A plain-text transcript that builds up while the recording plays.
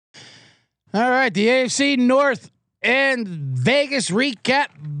right, the AFC North and Vegas recap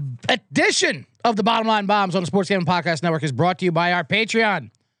edition of the Bottom Line Bombs on the Sports Gambling Podcast Network is brought to you by our Patreon.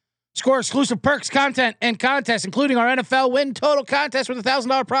 Score exclusive perks, content, and contests, including our NFL win total contest with a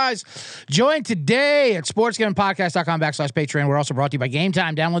 $1,000 prize. Join today at sportsgamblingpodcast.com/Patreon. We're also brought to you by Game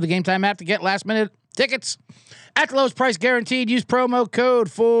Time. Download the Game Time app to get last-minute tickets at the lowest price guaranteed. Use promo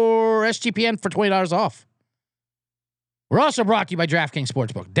code for SGPN for $20 off. We're also brought to you by DraftKings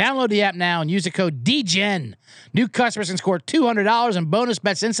Sportsbook. Download the app now and use the code DGEN. New customers can score $200 in bonus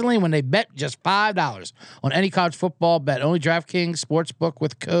bets instantly when they bet just $5 on any college football bet. Only DraftKings Sportsbook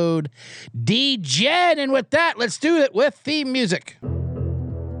with code DGEN. And with that, let's do it with theme music.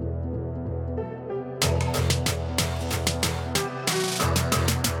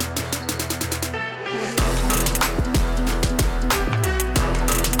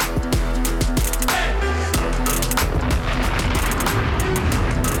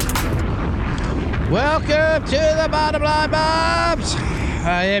 Welcome to the Bottom Line Bobs.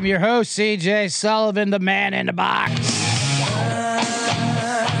 I am your host, CJ Sullivan, the man in the box.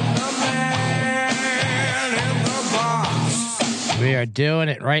 We are doing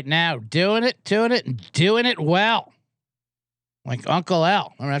it right now. Doing it, and doing it well. Like Uncle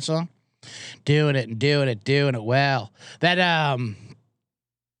L. Remember that song? Doing it and doing it well. That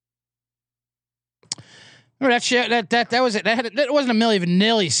remember that shit? That was it. That wasn't a Milli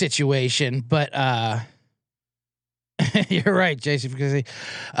Vanilli situation, but you're right, Jason. Because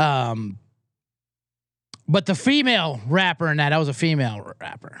but the female rapper in that was a female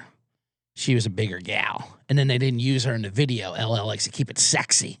rapper. She was a bigger gal, and then they didn't use her in the video. LL likes to keep it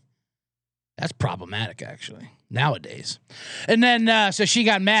sexy. That's problematic, actually, nowadays. And then so she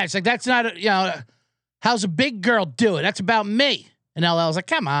got mad. It's like, that's not how's a big girl do it? That's about me. And LL was like,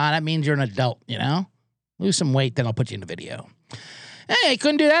 come on, that means you're an adult, Lose some weight, then I'll put you in the video. Hey,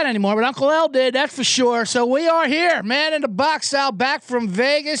 couldn't do that anymore, but Uncle L did, that's for sure. So we are here, man in the box style, back from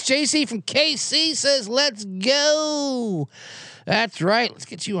Vegas. JC from KC says, let's go. That's right. Let's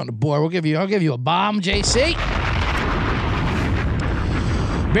get you on the board. I'll give you a bomb, JC.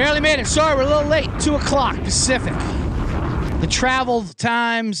 Barely made it. Sorry, we're a little late. 2:00 Pacific. The travel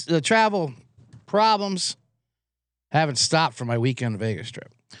times, the travel problems haven't stopped for my weekend Vegas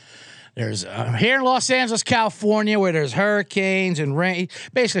trip. There's here in Los Angeles, California, where there's hurricanes and rain.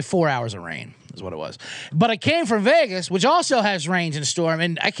 Basically 4 hours of rain is what it was. But I came from Vegas, which also has rain and storm,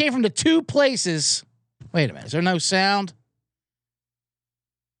 and I came from the two places. Wait a minute. Is there no sound?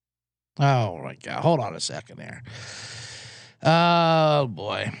 Oh, my God. Hold on a second there. Oh,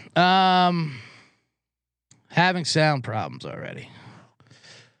 boy. Having sound problems already.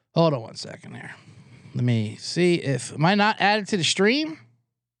 Hold on one second there. Let me see if... Am I not added to the stream?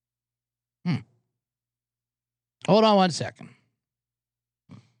 Hold on one second.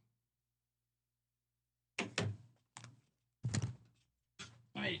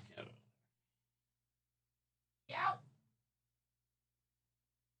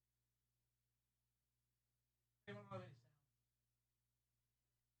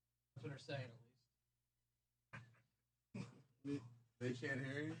 They can't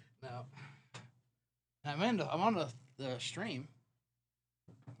hear you? No. I'm on the stream.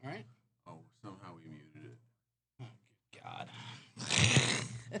 All right. Oh, somehow we muted it. God.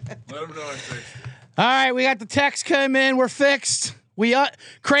 Let them know I fixed it. All right, we got the text come in. We're fixed. We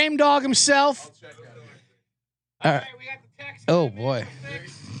Cream Dog himself. I'll check out. All right, we got the text. Oh boy.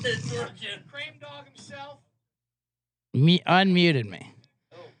 It's working. Cream Dog himself. Unmuted me.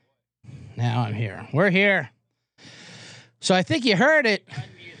 Oh boy. Now I'm here. We're here. So I think you heard it.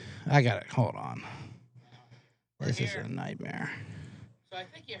 I got it. Hold on. This is a nightmare. So I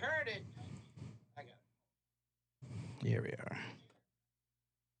think you heard it. I got it. Here we are.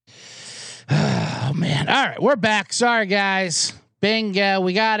 Oh, man. All right. We're back. Sorry, guys. Bingo.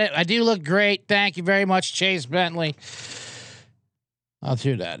 We got it. I do look great. Thank you very much, Chase Bentley. I'll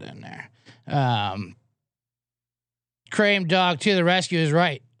throw that in there. Cream Dog to the rescue is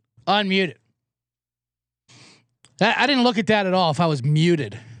right. Unmuted. I didn't look at that at all if I was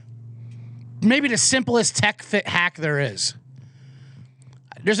muted. Maybe the simplest tech fit hack there is.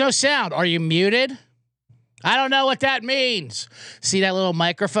 There's no sound. Are you muted? I don't know what that means. See that little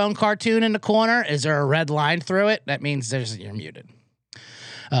microphone cartoon in the corner? Is there a red line through it? That means you're muted.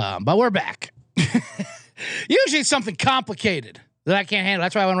 But we're back. Usually it's something complicated that I can't handle.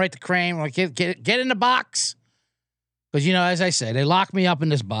 That's why I went right to Crane. Like, get in the box. Because, as I say, they lock me up in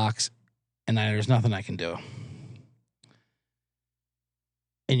this box, and there's nothing I can do.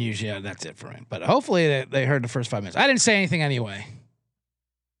 And usually that's it for me. But hopefully they heard the first 5 minutes. I didn't say anything anyway.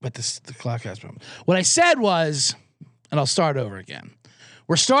 But the clock has problems. What I said was, and I'll start over again.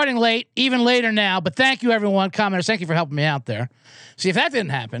 We're starting late, even later now, but thank you, everyone, commenters. Thank you for helping me out there. See, if that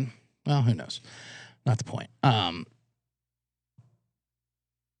didn't happen, well, who knows? Not the point.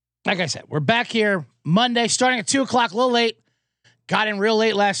 Like I said, we're back here Monday, starting at 2 o'clock, a little late. Got in real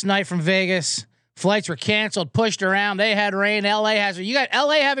late last night from Vegas. Flights were canceled, pushed around. They had rain. LA has it. You got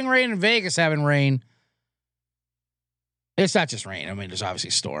LA having rain and Vegas having rain. It's not just rain. I mean, there's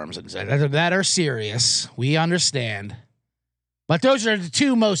obviously storms and that are serious. We understand. But those are the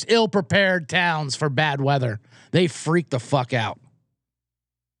two most ill-prepared towns for bad weather. They freak the fuck out.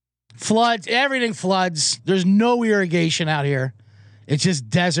 Floods, everything floods. There's no irrigation out here. It's just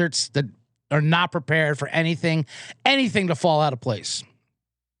deserts that are not prepared for anything to fall out of place.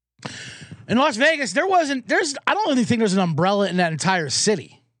 In Las Vegas, I don't really think there's an umbrella in that entire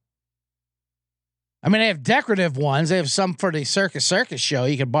city. I mean, they have decorative ones. They have some for the circus show.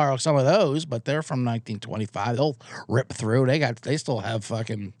 You can borrow some of those, but they're from 1925. They'll rip through. They still have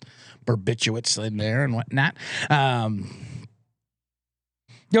fucking barbiturates in there and whatnot.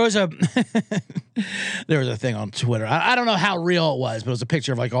 There was a thing on Twitter. I don't know how real it was, but it was a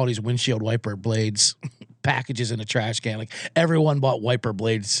picture of like all these windshield wiper blades packages in a trash can. Like everyone bought wiper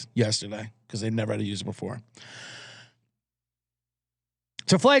blades yesterday because they never had to use it before.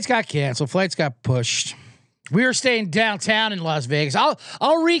 So flights got canceled. Flights got pushed. We were staying downtown in Las Vegas. I'll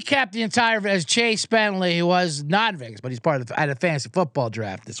recap the entire as Chase Bentley, who was not in Vegas, but he's part of I had a fantasy football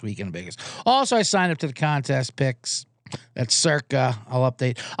draft this week in Vegas. Also, I signed up to the contest picks. That's circa. I'll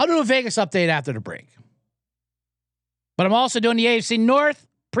update. I'll do a Vegas update after the break. But I'm also doing the AFC North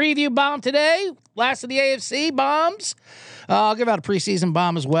preview bomb today. Last of the AFC bombs. I'll give out a preseason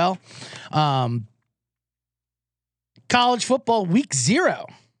bomb as well. College football week 0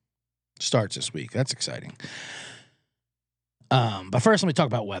 starts this week. That's exciting. But first, let me talk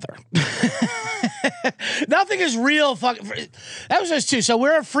about weather. Nothing is real. That was just two. So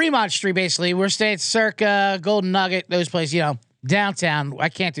we're at Fremont Street, basically. We're staying at Circa, Golden Nugget, those places, downtown. I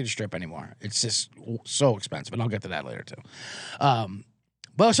can't do the Strip anymore. It's just so expensive, and I'll get to that later, too.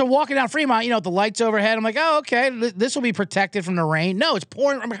 But so walking down Fremont, the lights overhead, I'm like, oh, okay, this will be protected from the rain. No, it's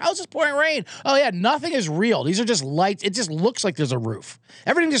pouring. I'm like, how's this pouring rain? Oh, yeah, nothing is real. These are just lights. It just looks like there's a roof.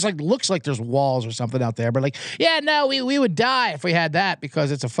 Everything just looks like there's walls or something out there. But yeah, no, we would die if we had that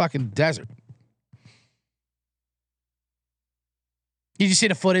because it's a fucking desert. Did you see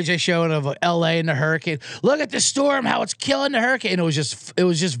the footage they showed of LA and the hurricane? Look at the storm, how it's killing the hurricane. And it was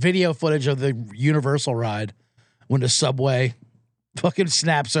just video footage of the Universal ride when the subway fucking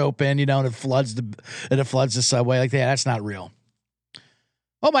snaps open, and it floods the subway. Like that's not real.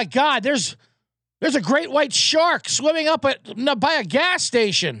 Oh my God, there's a great white shark swimming up by a gas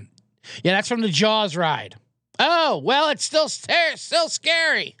station. Yeah, that's from the Jaws ride. Oh, well, it's still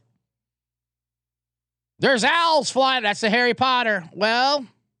scary. There's owls flying. That's the Harry Potter. Well,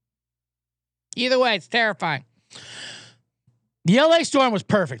 either way, it's terrifying. The LA storm was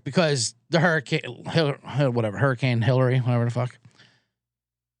perfect because the Hurricane Hillary, whatever the fuck.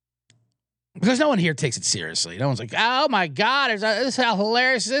 Because no one here takes it seriously. No one's like, oh my God, this is how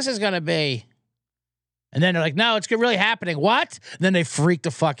hilarious this is going to be. And then they're like, no, it's really happening. What? And then they freak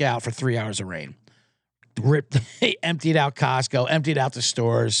the fuck out for 3 hours of rain. They emptied out Costco, emptied out the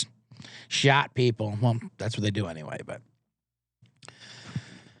stores, shot people. Well, that's what they do anyway, but.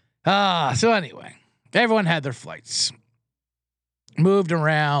 So anyway, everyone had their flights. Moved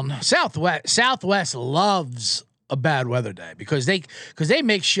around. Southwest loves a bad weather day because they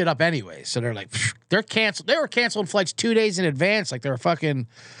make shit up anyway. So they're like, they're canceled. They were canceling flights 2 days in advance. Like they're fucking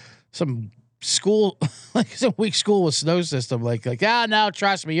some school, like some weak school with snow system. Like, no,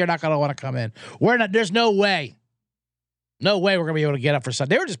 trust me, you're not going to want to come in. There's no way we're going to be able to get up for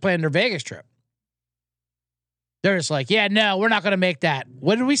Sunday. They were just planning their Vegas trip. They're just like, yeah, no, we're not going to make that.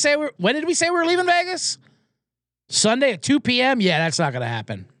 When did we say we were leaving Vegas? Sunday at 2 p.m.? Yeah, that's not going to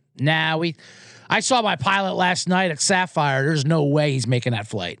happen. Nah, I saw my pilot last night at Sapphire. There's no way he's making that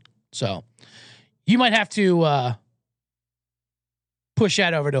flight. So you might have to push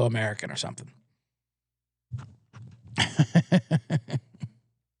that over to American or something.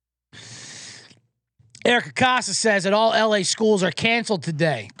 Eric Acosta says that all LA schools are canceled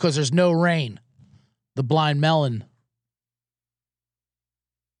today because there's no rain. The blind melon.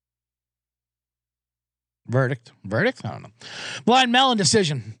 Verdict? I don't know. Blind melon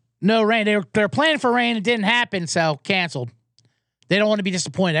decision. No rain. They're planning for rain. It didn't happen, so canceled. They don't want to be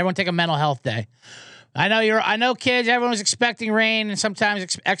disappointed. Everyone take a mental health day. I know kids, everyone was expecting rain, and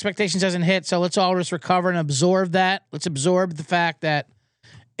sometimes expectations doesn't hit, so let's all just recover and absorb that. Let's absorb the fact that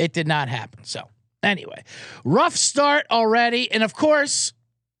it did not happen. So, anyway, rough start already, and of course,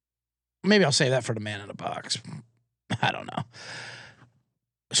 maybe I'll say that for the man in the box. I don't know.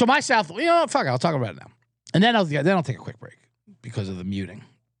 So my South, fuck it, I'll talk about it now. And then I'll take a quick break because of the muting.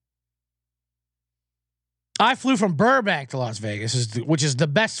 I flew from Burbank to Las Vegas, which is the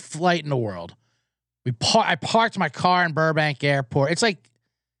best flight in the world. I parked my car in Burbank Airport. It's like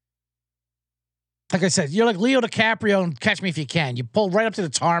I said, you're like Leo DiCaprio and Catch Me If You Can. You pull right up to the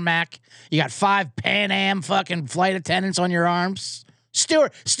tarmac. You got 5 Pan Am fucking flight attendants on your arms.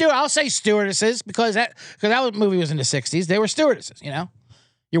 I'll say stewardesses because that movie was in the 60s. They were stewardesses,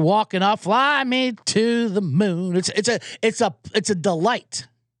 You're walking up, fly me to the moon. It's a delight.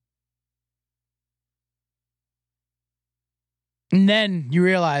 And then you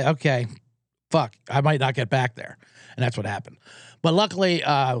realize, okay, fuck, I might not get back there. And that's what happened. But luckily,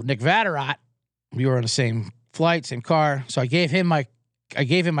 Nick Vatterott, we were on the same flight, same car. So I gave him my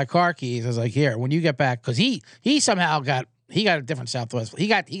car keys. I was like, here, when you get back, because he somehow got a different Southwest. He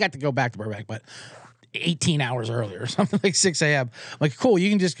got to go back to Burbank, but 18 hours earlier, something like 6 a.m. I'm like, cool, you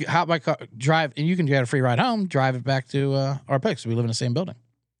can just hop my car, drive, and you can get a free ride home, drive it back to our place. We live in the same building,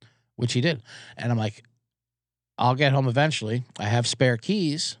 which he did. And I'm like, I'll get home eventually. I have spare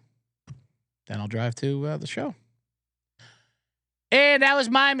keys. Then I'll drive to the show. And that was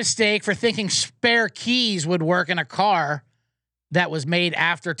my mistake for thinking spare keys would work in a car that was made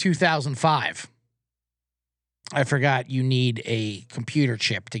after 2005. I forgot you need a computer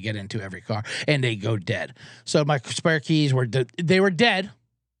chip to get into every car, and they go dead. So my spare keys were they were dead.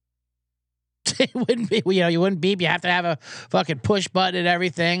 It wouldn't be, you wouldn't beep. You have to have a fucking push button and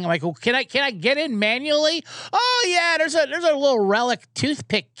everything. I'm like, well, can I get in manually? Oh yeah, there's a little relic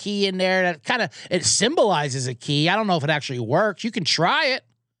toothpick key in there that kind of it symbolizes a key. I don't know if it actually works. You can try it.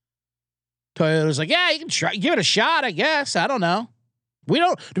 Toyota's like, yeah, you can try, give it a shot, I guess. I don't know.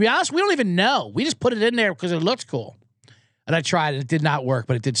 To be honest, we don't even know. We just put it in there because it looks cool. And I tried it. It did not work,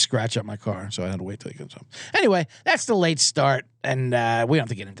 but it did scratch up my car. So I had to wait till he comes home. Anyway, that's the late start. And we don't have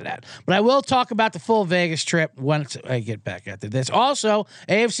to get into that. But I will talk about the full Vegas trip once I get back after this. Also,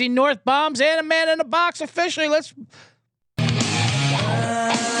 AFC North bombs and a man in a box officially. Let's.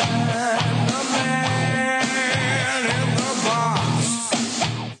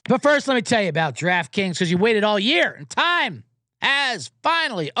 But first, let me tell you about DraftKings because you waited all year and time has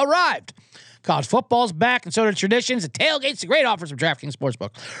finally arrived. College football's back, and so are traditions. The tailgate's a great offers from DraftKings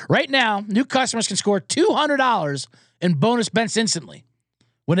Sportsbook. Right now, new customers can score $200 in bonus bets instantly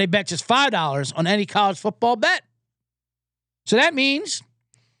when they bet just $5 on any college football bet. So that means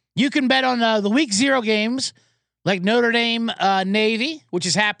you can bet on the Week 0 games like Notre Dame Navy, which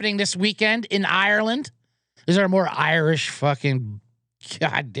is happening this weekend in Ireland. Is there a more Irish fucking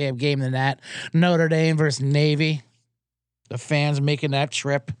goddamn game than that? Notre Dame versus Navy. The fans making that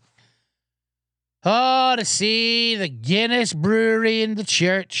trip. Oh, to see the Guinness Brewery in the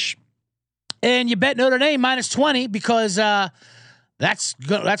church. And you bet Notre Dame minus 20 because that's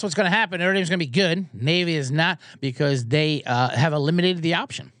what's going to happen. Notre Dame's going to be good. Navy is not because they have eliminated the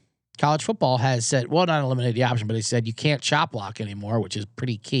option. College football has said, well, not eliminated the option, but they said you can't chop block anymore, which is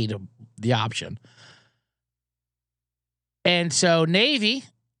pretty key to the option. And so Navy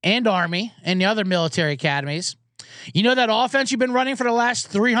and Army and the other military academies, you know that offense you've been running for the last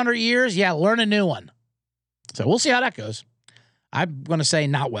 300 years? Yeah, learn a new one. So we'll see how that goes. I'm going to say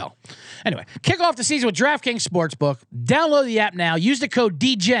not well. Anyway, kick off the season with DraftKings Sportsbook. Download the app now. Use the code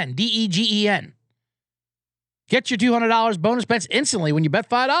DGEN, D-E-G-E-N. Get your $200 bonus bets instantly when you bet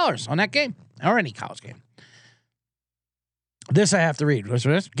 $5 on that game or any college game. This I have to read. What's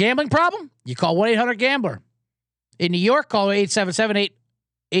this? Gambling problem? You call 1-800-GAMBLER. In New York, call 877-8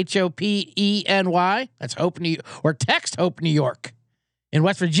 HOPENY. That's Hope New or text Hope New York. In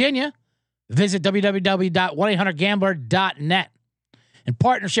West Virginia, visit www.1800gambler.net. In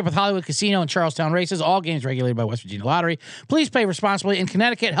partnership with Hollywood Casino and Charlestown Races, all games regulated by West Virginia Lottery. Please play responsibly. In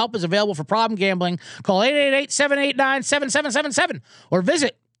Connecticut, help is available for problem gambling. Call 888-789-7777 or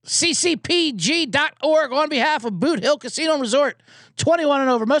visit ccpg.org on behalf of Boot Hill Casino and Resort. 21 and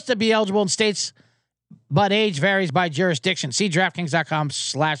over. Most to be eligible in states, but age varies by jurisdiction. See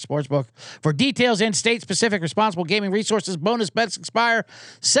DraftKings.com/sportsbook for details and state-specific responsible gaming resources. Bonus bets expire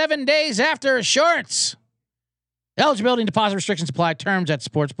 7 days after assurance. Eligibility and deposit restrictions apply. Terms at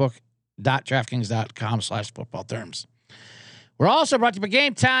sportsbook.draftkings.com/football terms. We're also brought to you by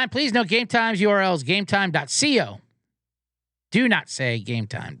Game Time. Please note Game Time's URL is gametime.co. Do not say Game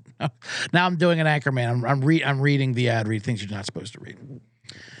Time. Now I'm doing an anchorman. I'm reading the ad. Read things you're not supposed to read.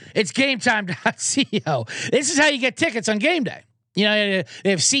 It's gametime.co. This is how you get tickets on game day. You know, they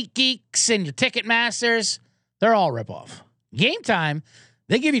have SeatGeeks and your Ticketmasters. They're all ripoff. Game Time,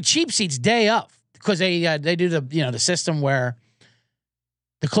 they give you cheap seats day of because they do the system where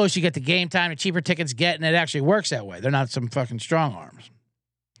the closer you get to game time, the cheaper tickets get, and it actually works that way. They're not some fucking strong arms.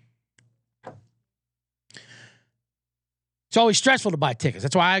 It's always stressful to buy tickets.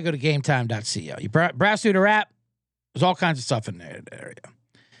 That's why I go to gametime.co. You browse through the app. There's all kinds of stuff in there, that area.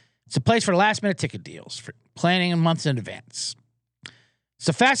 It's a place for last-minute ticket deals, for planning months in advance. It's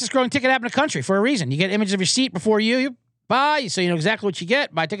the fastest-growing ticket app in the country for a reason. You get images of your seat before you buy, so you know exactly what you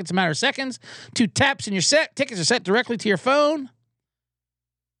get. Buy tickets in a matter of seconds. 2 taps and you're set. Tickets are sent directly to your phone.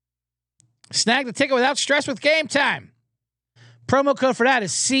 Snag the ticket without stress with Game Time. Promo code for that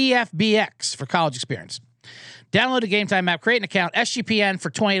is CFBX for college experience. Download the Game Time app, create an account, SGPN for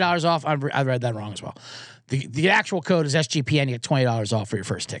 $20 off. I read that wrong as well. The actual code is SGPN. You get $20 off for your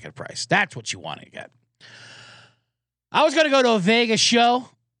first ticket price. That's what you want to get. I was going to go to a Vegas show.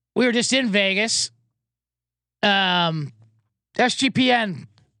 We were just in Vegas. SGPN,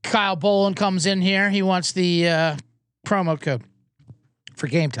 Kyle Bolin comes in here. He wants the promo code for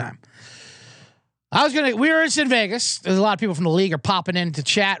Game Time. We were in Vegas. There's a lot of people from the league are popping into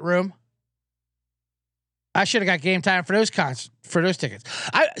chat room. I should have got Game Time for those tickets.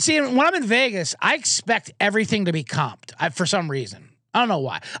 I see when I'm in Vegas, I expect everything to be comped for some reason. I don't know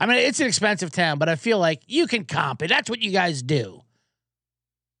why. I mean, it's an expensive town, but I feel like you can comp it. That's what you guys do.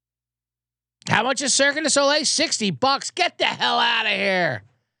 How much is Cirque du Soleil? $60. Get the hell out of here.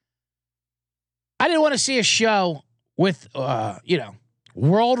 I didn't want to see a show with,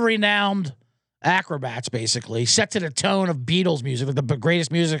 world-renowned acrobats, basically, set to the tone of Beatles music, like the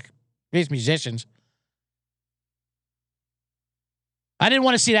greatest musicians. I didn't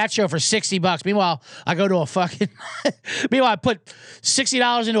want to see that show for $60. Meanwhile, I go to a fucking. Meanwhile, I put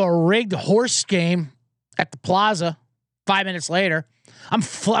 $60 into a rigged horse game at the plaza. 5 minutes later, I'm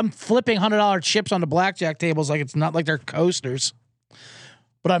flipping $100 chips on the blackjack tables like it's not like they're coasters.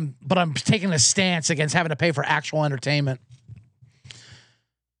 But I'm taking a stance against having to pay for actual entertainment.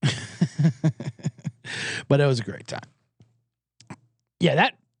 But it was a great time. Yeah,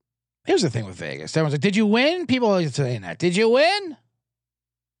 here's the thing with Vegas. Everyone's like, "Did you win?" People always saying that. Did you win?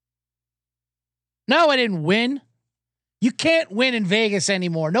 No, I didn't win. You can't win in Vegas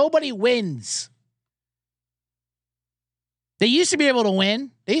anymore. Nobody wins. They used to be able to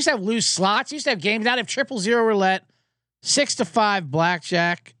win. They used to have loose slots. They used to have games. Now they have 0-0 roulette, 6-5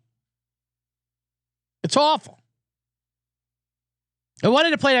 blackjack. It's awful. I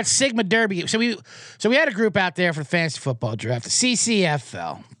wanted to play that Sigma Derby. So we had a group out there for the fantasy football draft, the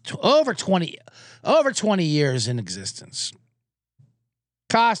CCFL, over 20 years in existence.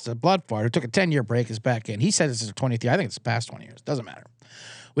 Costa, blood fart, who took a 10-year break, is back in. He said this is a 20th year. I think it's past 20 years. Doesn't matter.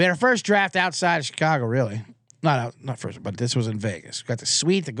 We had our first draft outside of Chicago, really. Not first, but this was in Vegas. We got the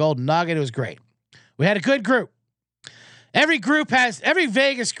suite, the Golden Nugget. It was great. We had a good group. Every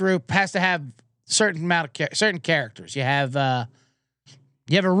Vegas group has to have certain characters. You have a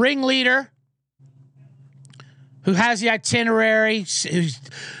ringleader who has the itinerary,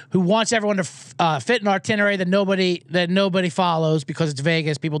 who wants everyone to fit an itinerary that nobody follows because it's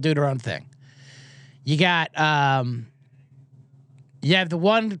Vegas. People do their own thing. You got you have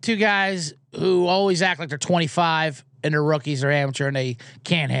the 2 guys who always act like they're 25 and they're rookies or amateur and they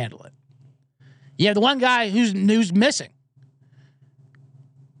can't handle it. You have the one guy who's missing.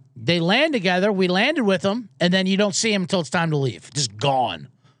 They land together. We landed with them, and then you don't see him until it's time to leave. Just gone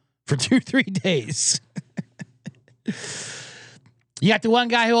for 2-3 days. You got the one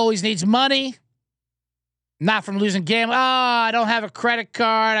guy who always needs money, not from losing gambling. Oh, I don't have a credit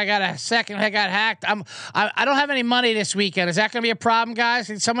card. I got hacked. I don't have any money this weekend. Is that going to be a problem, guys?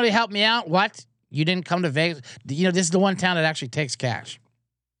 Can somebody help me out? What? You didn't come to Vegas? You know, this is the one town that actually takes cash.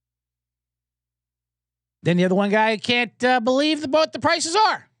 Then you have the one guy who can't believe what the prices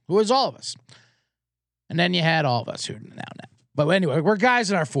are, who is all of us. And then you had all of us who now. But anyway, we're guys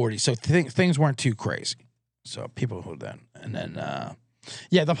in our 40s, so things weren't too crazy. So people who then, and then,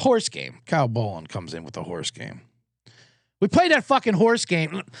 the horse game. Kyle Bolin comes in with the horse game. We played that fucking horse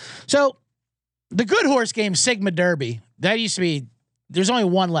game. So the good horse game, Sigma Derby, that used to be, there's only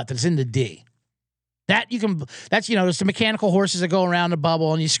one left. It's in the D. That's there's the mechanical horses that go around the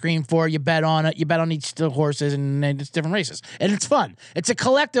bubble and you scream for it. You bet on it. You bet on each of the horses and it's different races. And it's fun. It's a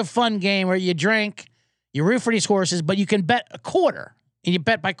collective fun game where you drink, you root for these horses, but you can bet a quarter and you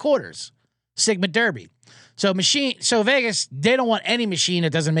bet by quarters. Sigma Derby. So Vegas, they don't want any machine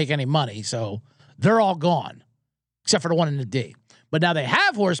that doesn't make any money. So they're all gone except for the one in the D. But now they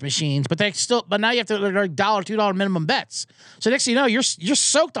have horse machines, but now you have to $1, $2 minimum bets. So next thing you know, you're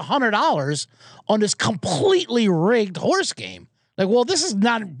soaked $100 on this completely rigged horse game. Like, well, this is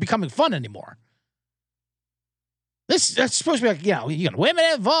not becoming fun anymore. That's supposed to be like, you got women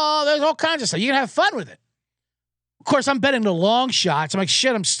involved. There's all kinds of stuff. You can have fun with it. Of course, I'm betting the long shots. I'm like,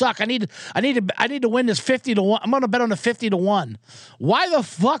 shit, I'm stuck. I need to win this 50-1. I'm going to bet on the 50-1. Why the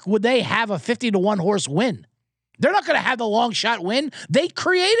fuck would they have a 50-1 horse win? They're not going to have the long shot win. They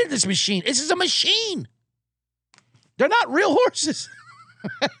created this machine. This is a machine. They're not real horses.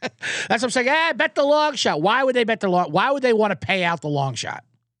 That's what I'm saying. Bet the long shot. Why would they bet the long? Why would they want to pay out the long shot?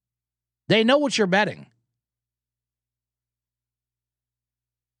 They know what you're betting.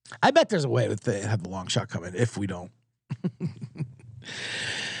 I bet there's a way that they have the long shot coming if we don't.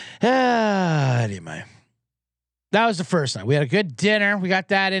 Anyway, that was the first night. We had a good dinner. We got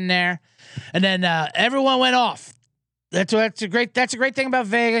that in there, and then everyone went off. That's a great thing about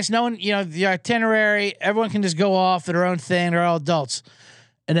Vegas. No one, the itinerary. Everyone can just go off to their own thing. They're all adults.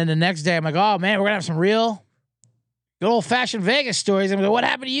 And then the next day, I'm like, oh man, we're gonna have some real, good old fashioned Vegas stories. I'm like, what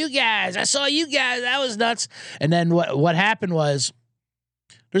happened to you guys? I saw you guys. That was nuts. And then what happened was,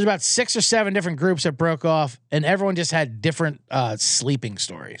 there's about 6 or 7 different groups that broke off, and everyone just had different sleeping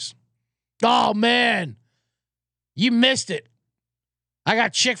stories. Oh man, you missed it. I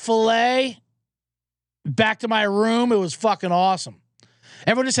got Chick-fil-A. Back to my room. It was fucking awesome.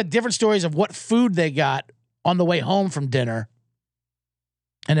 Everyone just had different stories of what food they got on the way home from dinner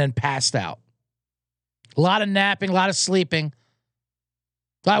and then passed out. A lot of napping, a lot of sleeping.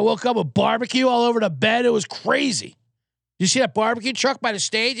 I woke up with barbecue all over the bed. It was crazy. You see that barbecue truck by the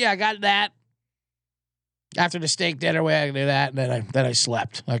stage? Yeah, I got that. After the steak dinner, we had to do that, and then I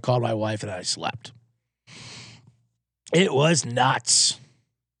slept. I called my wife, and I slept. It was nuts.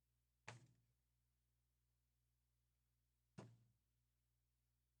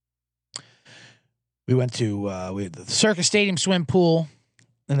 We went to the Circus Stadium swim pool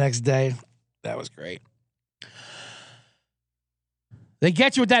the next day. That was great. They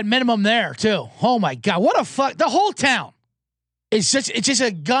get you with that minimum there too. Oh my God, what a fuck! The whole town it's just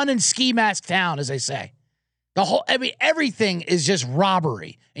a gun and ski mask town, as they say. Everything is just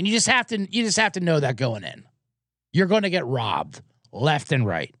robbery, and you just have to know that going in, you're going to get robbed left and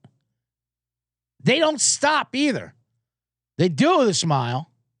right. They don't stop either. They do with a smile.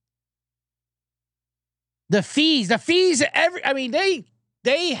 The fees,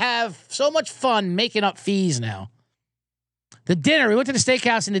 they have so much fun making up fees now. The dinner, we went to the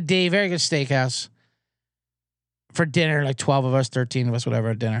steakhouse in the D, very good steakhouse. For dinner, like 12 of us, 13 of us, whatever,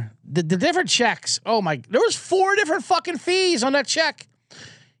 at dinner. The different checks, there was 4 different fucking fees on that check.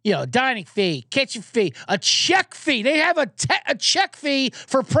 Dining fee, kitchen fee, a check fee. They have a check fee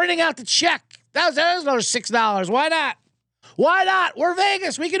for printing out the check. That was another $6. Why not? Why not? We're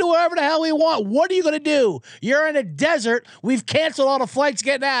Vegas. We can do whatever the hell we want. What are you going to do? You're in a desert. We've canceled all the flights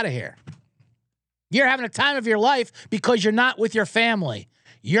getting out of here. You're having a time of your life because you're not with your family.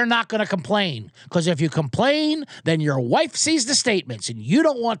 You're not going to complain, because if you complain, then your wife sees the statements, and you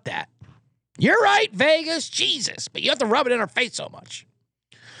don't want that. You're right, Vegas. Jesus. But you have to rub it in her face so much.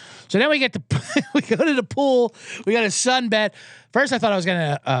 So then we go to the pool. We got a sunbed. First, I thought I was going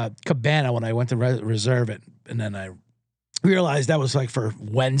to cabana when I went to reserve it, and then I realized that was like for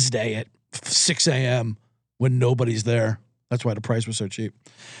Wednesday at 6 a.m. when nobody's there. That's why the price was so cheap.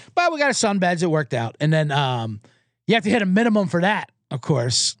 But we got a sunbeds. It worked out. And then you have to hit a minimum for that, of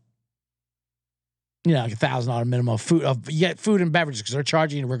course. Like $1,000 minimum of food. You get food and beverages because they're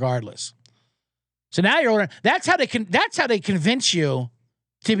charging you regardless. So now you're ordering. That's how they convince you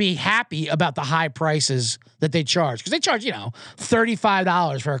to be happy about the high prices that they charge, because they charge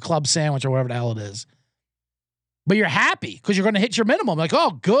 $35 for a club sandwich or whatever the hell it is. But you're happy because you're going to hit your minimum. Like,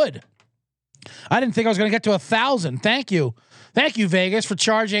 oh, good. I didn't think I was going to get to 1,000. Thank you, Vegas, for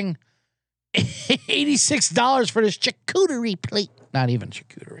charging $86 for this charcuterie plate. Not even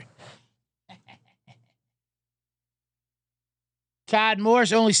charcuterie. Todd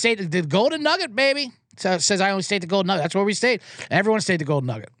Morris only stayed the Golden Nugget, baby. So it says I only stayed the Golden Nugget. That's where we stayed. Everyone stayed the Golden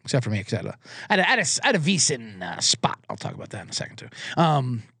Nugget except for me. I had a VSiN spot. I'll talk about that in a second too.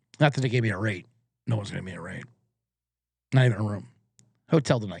 Not that they gave me a rate. No one's going to give me a rate. Not even a room.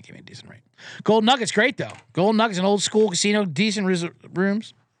 Hotel tonight gave me a decent rate. Golden Nugget's great though. Golden Nugget's an old school casino, decent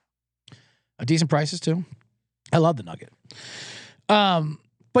rooms, decent prices too. I love the Nugget.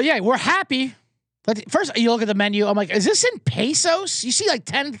 But yeah, we're happy. First, you look at the menu. I'm like, is this in pesos? You see like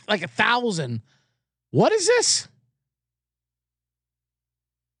 1,000. What is this?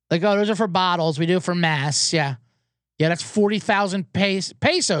 Like, oh, those are for bottles. We do it for mass. Yeah. Yeah, that's 40,000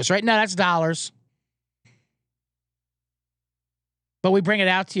 pesos, right? No, that's dollars. But we bring it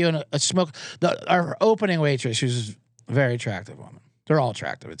out to you in a smoke. Our opening waitress, she was a very attractive woman. They're all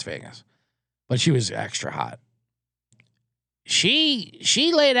attractive. It's Vegas. But she was extra hot.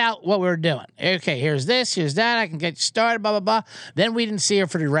 She laid out what we were doing. Okay, here's this, here's that. I can get started, blah, blah, blah. Then we didn't see her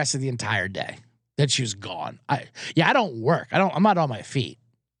for the rest of the entire day. Then she was gone. I don't work. I'm not on my feet.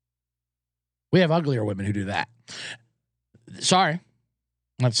 We have uglier women who do that. Sorry.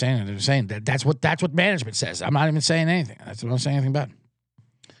 I'm not saying it. They're saying that's what management says. I'm not even saying anything. I'm not saying anything about it.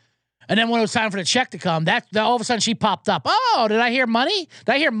 And then when it was time for the check to come, that all of a sudden she popped up. Oh, did I hear money?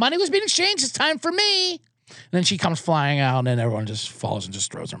 Did I hear money was being exchanged? It's time for me. And then she comes flying out, and then everyone just falls and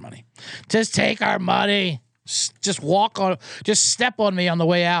just throws her money. Just take our money. Just step on me on the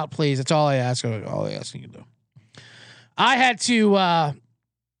way out, please. That's all I ask. All I ask you to do. I had to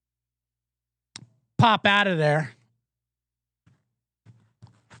pop out of there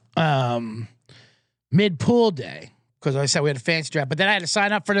mid pool day because I said we had a fancy draft, but then I had to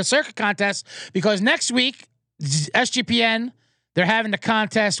sign up for the circuit contest because next week SGPN they're having the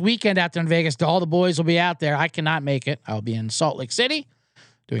contest weekend out there in Vegas. All the boys will be out there. I cannot make it. I'll be in Salt Lake City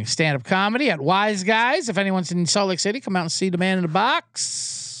doing stand-up comedy at Wise Guys. If anyone's in Salt Lake City, come out and see the man in the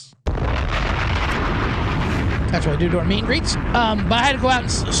box. That's what I do during meet and greets. But I had to go out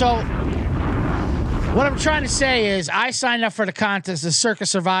and so. What I'm trying to say is I signed up for the contest, the Circa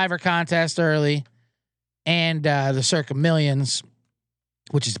Survivor contest early, and the Circa Millions,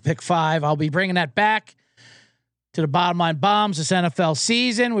 which is the pick 5. I'll be bringing that back to the Bottom Line Bombs this NFL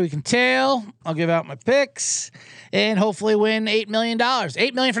season where we can tail. I'll give out my picks and hopefully win $8 million.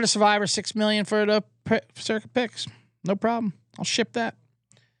 $8 million for the Survivor, $6 million for the Circa picks. No problem. I'll ship that.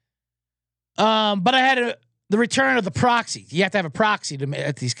 But I had the return of the proxy. You have to have a proxy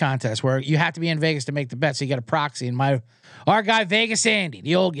at these contests where you have to be in Vegas to make the bet. So you got a proxy. And our guy Vegas Andy,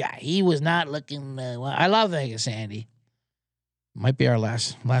 the old guy, he was not looking. I love Vegas Andy. Might be our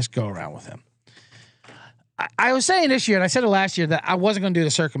last go around with him. I was saying this year, and I said it last year, that I wasn't going to do the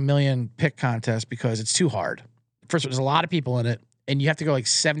Circa Million pick contest because it's too hard. First of all, there's a lot of people in it, and you have to go like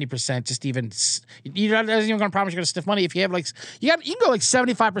 70%. Just even you're not even going to promise you're going to stiff money if you have like you can go like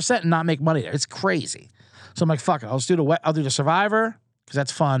 75% and not make money there. It's crazy. So I'm like, fuck it. I'll do the Survivor because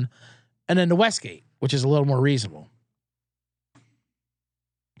that's fun, and then the Westgate, which is a little more reasonable.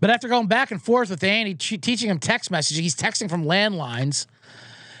 But after going back and forth with Andy, teaching him text messaging, he's texting from landlines.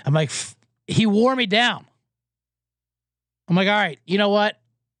 I'm like, he wore me down. I'm like, all right, you know what?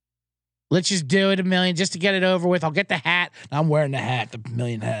 Let's just do it $1 million just to get it over with. I'll get the hat. I'm wearing the hat, the $1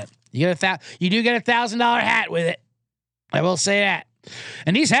 million hat. You do get $1,000 hat with it. I will say that.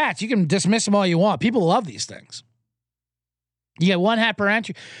 And these hats, you can dismiss them all you want. People love these things. You get one hat per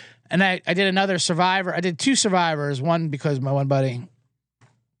entry. And I did another Survivor. I did 2 Survivors. One because my one buddy,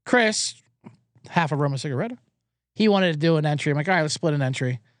 Chris, half a Roma cigarette, he wanted to do an entry. I'm like, all right, let's split an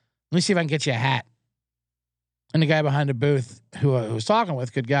entry. Let me see if I can get you a hat. And the guy behind the booth who I was talking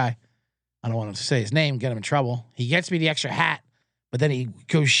with, good guy. I don't want him to say his name, get him in trouble. He gets me the extra hat, but then he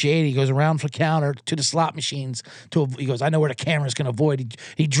goes shady. He goes around the counter to the slot machines. He goes, I know where the cameras can avoid.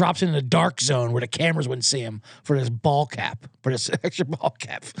 He drops in the dark zone where the cameras wouldn't see him for this ball cap, for this extra ball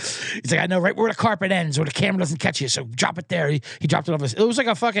cap. He's like, I know right where the carpet ends, where the camera doesn't catch you, so drop it there. He dropped it off. It was like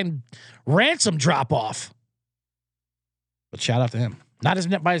a fucking ransom drop off. But shout out to him. Not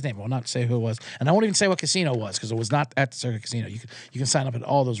by his name. I will not say who it was. And I won't even say what casino it was because it was not at the Circa Casino. You can sign up at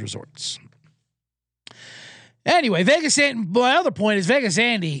all those resorts. Anyway, Vegas Andy, my other point is Vegas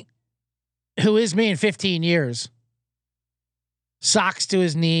Andy, who is me in 15 years, socks to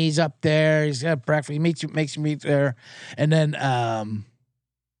his knees up there. He's got breakfast. He makes you meet there. And then, I'm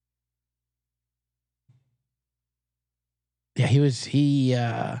not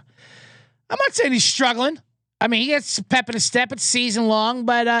saying he's struggling. I mean, he gets pep in his step. It's season long,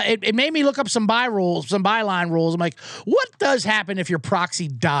 but it made me look up some byline rules. I'm like, what does happen if your proxy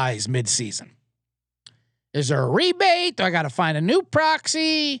dies mid-season? Is there a rebate? Do I got to find a new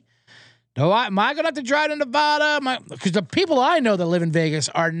proxy? Am I going to have to drive to Nevada? Because the people I know that live in Vegas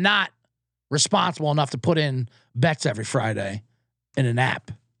are not responsible enough to put in bets every Friday in an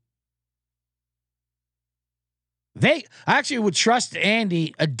app. I actually would trust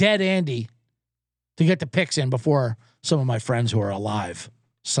Andy, a dead Andy, to get the picks in before some of my friends who are alive,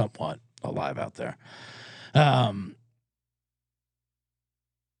 somewhat alive out there. But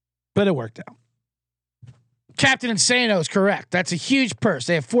it worked out. Captain Insano is correct. That's a huge purse.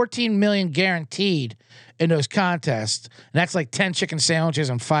 They have $14 million guaranteed in those contests. And that's like 10 chicken sandwiches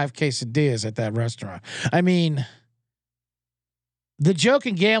and 5 quesadillas at that restaurant. I mean, the joke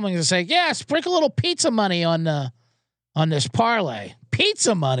in gambling is to say, yeah, sprinkle a little pizza money on this parlay.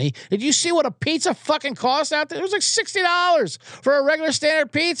 Pizza money? Did you see what a pizza fucking cost out there? It was like $60 for a regular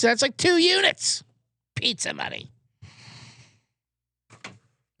standard pizza. That's like 2 units. Pizza money.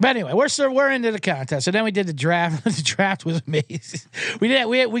 But anyway, we're into the contest. So then we did the draft. The draft was amazing.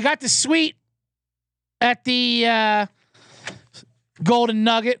 We got the suite at the Golden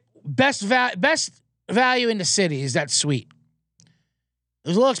Nugget. Best value in the city is that suite. It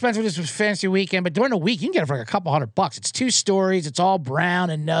was a little expensive. This was fancy weekend, but during the week you can get it for like a couple $100. It's 2 stories. It's all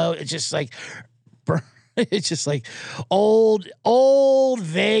brown and no. It's just like, it's just like old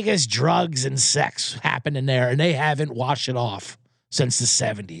Vegas drugs and sex happen in there, and they haven't washed it off since the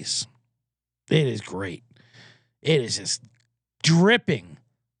 70s. It is great. It is just dripping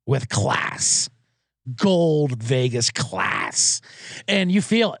with class, gold Vegas class, and you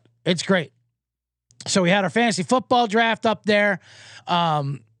feel it. It's great. So we had our fantasy football draft up there.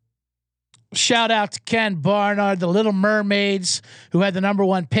 Shout out to Ken Barnard, the Little Mermaids, who had the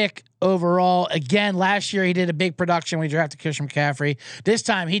 #1 pick overall. Again, last year he did a big production when he drafted Christian McCaffrey. This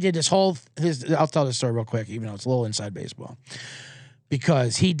time he did I'll tell this story real quick, even though it's a little inside baseball,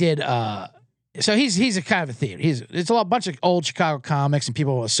 because he did. So he's a kind of a theater. It's a bunch of old Chicago comics and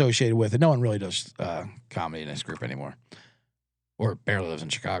people associated with it. No one really does comedy in this group anymore, or barely lives in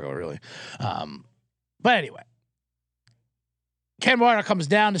Chicago, really. But anyway, Ken Warner comes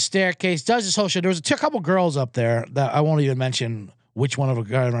down the staircase, does this whole shit. There was a couple girls up there that I won't even mention which one of the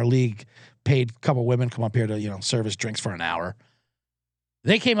guys in our league paid a couple women come up here to, serve us drinks for an hour.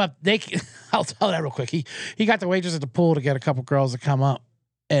 They came up. I'll tell that real quick. He got the waitress at the pool to get a couple girls to come up,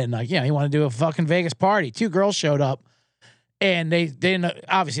 and he wanted to do a fucking Vegas party. 2 girls showed up, and they didn't.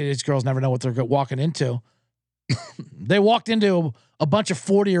 Obviously, these girls never know what they're walking into. They walked into a bunch of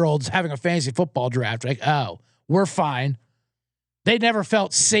 40-year-olds having a fantasy football draft. Like, oh, we're fine. They never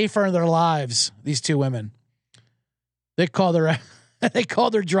felt safer in their lives. These 2 women. They called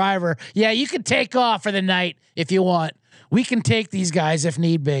their driver. Yeah, you can take off for the night if you want. We can take these guys if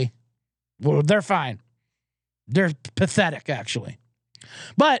need be. Well, they're fine. They're pathetic, actually.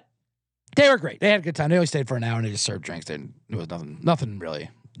 But they were great. They had a good time. They only stayed for an hour and they just served drinks. It was nothing really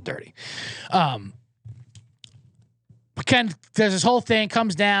dirty. Ken does this whole thing,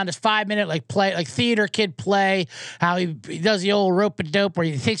 comes down, this 5-minute play, theater kid play, how he does the old rope a dope where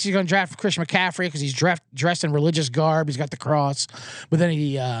he thinks he's going to draft Christian McCaffrey because he's dressed in religious garb. He's got the cross, but then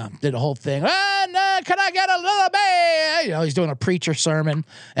he did the whole thing. Oh, no, can I get a little bit? He's doing a preacher sermon.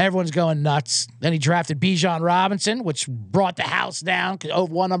 Everyone's going nuts. Then he drafted Bijan Robinson, which brought the house down.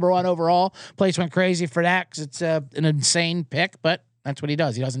 #1 overall. Place went crazy for that because it's an insane pick, but that's what he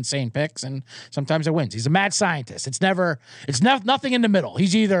does. He does insane picks, and sometimes it wins. He's a mad scientist. It's nothing in the middle.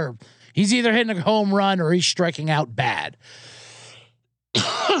 He's either hitting a home run or he's striking out bad.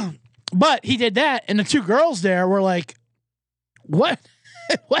 But he did that, and the 2 girls there were like, "What?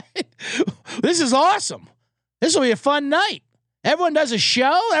 What? This is awesome. This will be a fun night. Everyone does a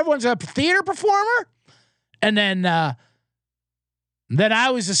show. Everyone's a theater performer." And then I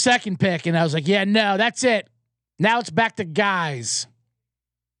was the second pick, and I was like, "Yeah, no, that's it. Now it's back to guys.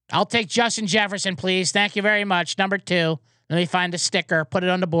 I'll take Justin Jefferson, please. Thank you very much. #2. Let me find a sticker. Put it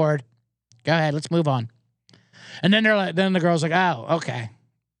on the board. Go ahead. Let's move on." And then then the girl's like, "Oh, okay.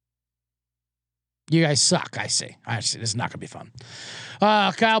 You guys suck. I see. This is not gonna be fun."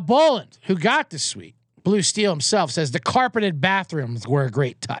 Kyle Boland, who got this suite, Blue Steel himself, says the carpeted bathrooms were a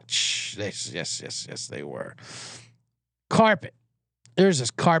great touch. Yes, they were. Carpet. There's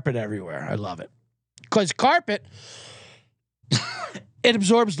this carpet everywhere. I love it. Because carpet, it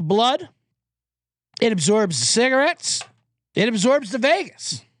absorbs the blood, it absorbs the cigarettes, it absorbs the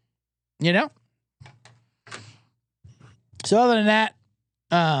Vegas, So other than that,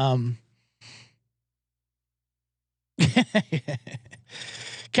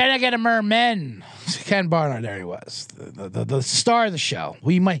 can I get a merman? Ken Barnard, there he was, the star of the show.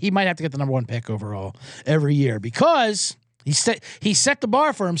 He might have to get the #1 pick overall every year because he set the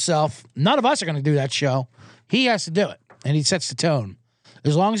bar for himself. None of us are going to do that show. He has to do it, and he sets the tone.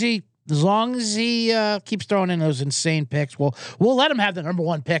 As long as he keeps throwing in those insane picks, we'll let him have the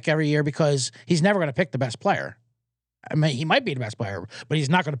 #1 pick every year because he's never going to pick the best player. I mean, he might be the best player, but he's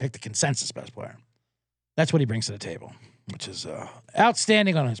not going to pick the consensus best player. That's what he brings to the table, which is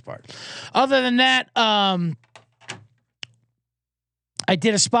outstanding on his part. Other than that, I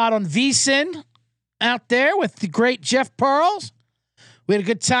did a spot on VSiN out there with the great Jeff Pearls. We had a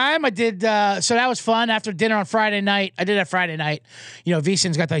good time. I did, so that was fun. After dinner on Friday night, I did that Friday night.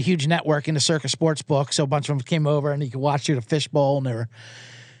 VSiN's got that huge network in the Circus Sportsbook, so a bunch of them came over and you could watch through the fishbowl, and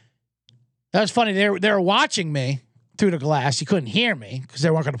that was funny. They were watching me through the glass. You couldn't hear me because they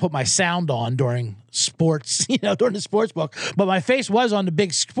weren't going to put my sound on during sports, during the sports book. But my face was on the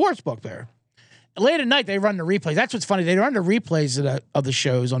big sports book there. Late at night, they run the replays. That's what's funny. They run the replays of the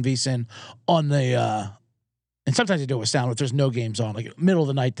shows on VSiN on the, and sometimes they do it with sound if there's no games on, like middle of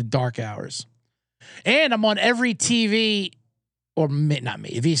the night to dark hours. And I'm on every TV, or not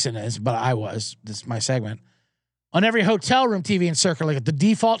me, VSiN is, but I was. This is my segment. On every hotel room TV in Circle, like the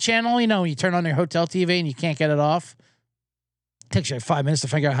default channel, when you turn on your hotel TV and you can't get it off. Takes you like 5 minutes to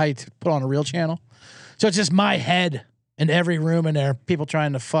figure out how you put on a real channel. So it's just my head in every room in there, people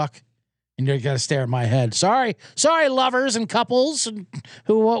trying to fuck. And you got to stare at my head. Sorry, lovers and couples and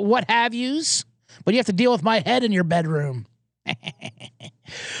who, what have yous. But you have to deal with my head in your bedroom.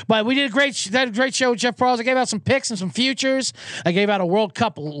 But we did a great show with Jeff Parles. I gave out some picks and some futures. I gave out a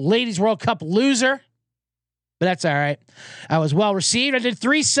ladies World Cup loser. But that's all right. I was well received. I did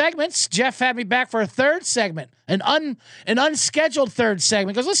 3 segments. Jeff had me back for a third segment, an unscheduled third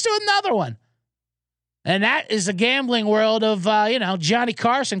segment. Because let's do another one. And that is the gambling world of, Johnny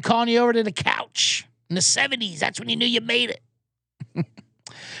Carson calling you over to the couch in the 70s. That's when you knew you made it.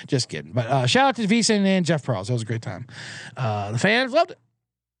 Just kidding. But shout out to Vison and Jeff Parles. That was a great time. The fans loved it.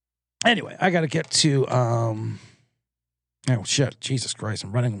 Anyway, I got to get to, oh, shit. Jesus Christ.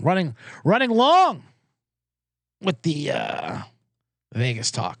 I'm running long with the Vegas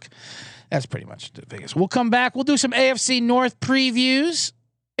talk. That's pretty much the Vegas. We'll come back. We'll do some AFC North previews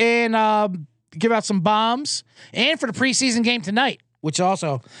and give out some bombs, and for the preseason game tonight, which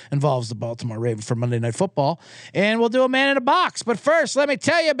also involves the Baltimore Ravens for Monday Night Football. And we'll do a man in a box. But first, let me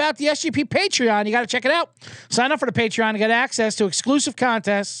tell you about the SGP Patreon. You got to check it out. Sign up for the Patreon to get access to exclusive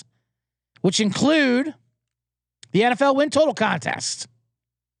contests, which include the NFL win total contest.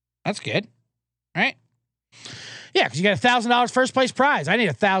 That's good, right? Yeah, because you get $1,000 first place prize. I need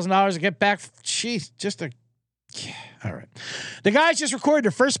 $1,000 to get back. Jeez, yeah. All right. The guys just recorded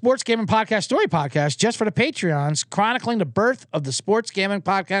their first sports gaming podcast just for the Patreons, chronicling the birth of the Sports Gaming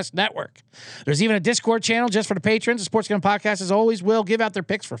Podcast Network. There's even a Discord channel just for the patrons. The Sports Gaming Podcast, as always, will give out their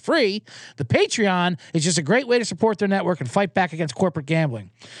picks for free. The Patreon is just a great way to support their network and fight back against corporate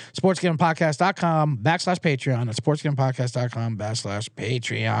gambling. SportsGamingPodcast.com/Patreon. That's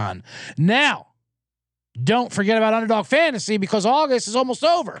SportsGamingPodcast.com/Patreon. Now, don't forget about Underdog Fantasy because August is almost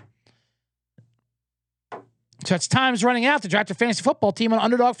over. So it's time's running out to draft your fantasy football team on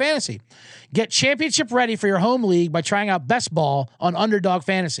Underdog Fantasy. Get championship ready for your home league by trying out Best Ball on Underdog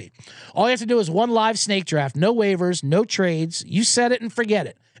Fantasy. All you have to do is one live snake draft, no waivers, no trades. You set it and forget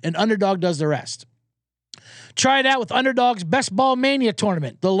it, and Underdog does the rest. Try it out with Underdog's Best Ball Mania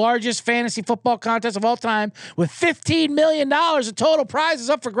tournament, the largest fantasy football contest of all time, with $15 million of total prizes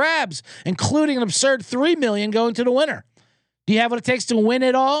up for grabs, including an absurd $3 million going to the winner. Do you have what it takes to win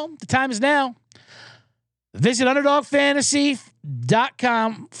it all? The time is now. Visit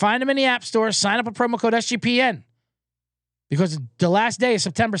UnderdogFantasy.com. Find them in the App Store. Sign up with promo code SGPN because the last day is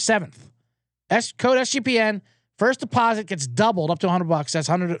September 7th. Code SGPN. First deposit gets doubled up to $100. That's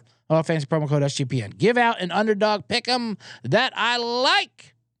Underdog Fantasy promo code SGPN. Give out an Underdog pick'em that I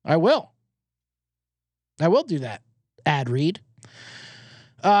like. I will do that. Ad read.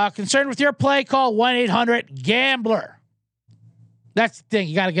 Concerned with your play? Call 1-800-GAMBLER. That's the thing.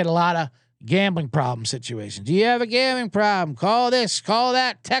 You got to get a lot of gambling problem situations. Do you have a gambling problem? Call this, call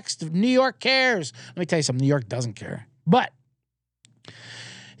that, text New York cares. Let me tell you something, New York doesn't care. But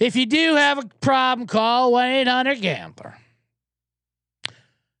if you do have a problem, call 1-800-GAMBLER.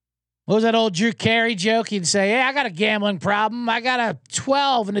 What was that old Drew Carey joke? He'd say, hey, I got a gambling problem. I got a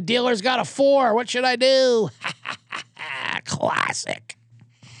 12 and the dealer's got a 4. What should I do? Classic.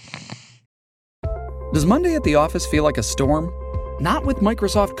 Does Monday at the office feel like a storm? Not with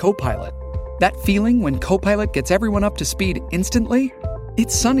Microsoft Copilot. That feeling when Copilot gets everyone up to speed instantly?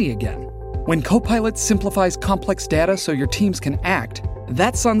 It's sunny again. When Copilot simplifies complex data so your teams can act,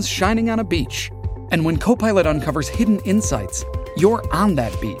 that sun's shining on a beach. And when Copilot uncovers hidden insights, you're on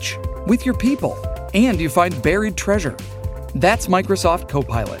that beach with your people and you find buried treasure. That's Microsoft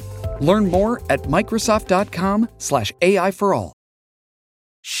Copilot. Learn more at Microsoft.com/AI for all.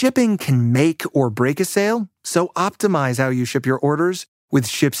 Shipping can make or break a sale, so optimize how you ship your orders with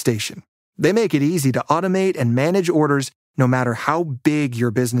ShipStation. They make it easy to automate and manage orders no matter how big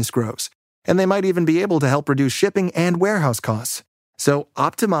your business grows. And they might even be able to help reduce shipping and warehouse costs. So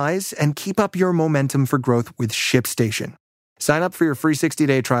optimize and keep up your momentum for growth with ShipStation. Sign up for your free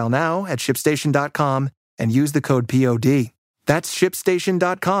 60-day trial now at ShipStation.com and use the code POD. That's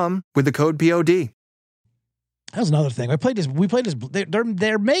ShipStation.com with the code POD. That was another thing. We played this.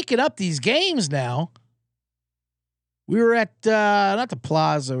 They're making up these games now. We were at not the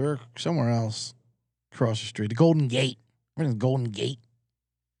Plaza. We were somewhere else across the street. The Golden Gate. We're in the Golden Gate.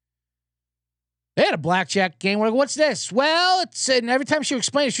 They had a blackjack game. We're like, what's this? Well, it's and every time she would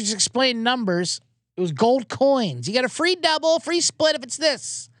explain it, she just explained numbers. It was gold coins. You got a free double, free split if it's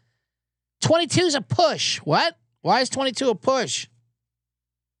this. 22 is a push. What? Why is 22 a push?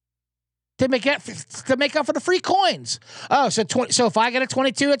 To make up for the free coins. Oh, so if I get a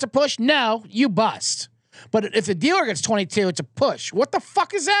 22, it's a push? No, you bust. But if the dealer gets 22, it's a push. What the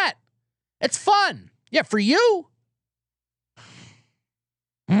fuck is that? It's fun. Yeah, for you.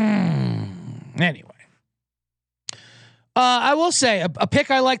 Anyway. I will say a pick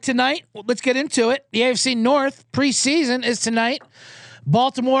I like tonight. Let's get into it. The AFC North preseason is tonight.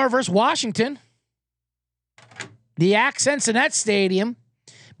 Baltimore versus Washington. The accents in that stadium.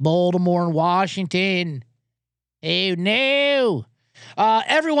 Baltimore and Washington. Oh no.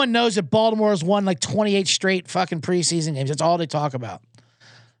 Everyone knows that Baltimore has won like 28 straight fucking preseason games. That's all they talk about.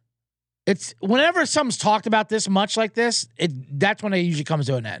 It's whenever something's talked about this much like this, that's when it usually comes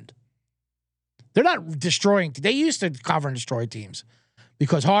to an end. They're not destroying. They used to cover and destroy teams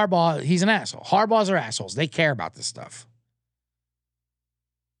because Harbaugh, he's an asshole. Harbaughs are assholes. They care about this stuff.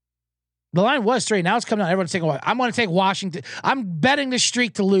 The line was straight. Now it's coming down. Everyone's taking. I'm going to take Washington. I'm betting the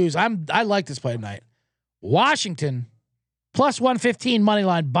streak to lose. I like this play tonight. Washington plus 115 money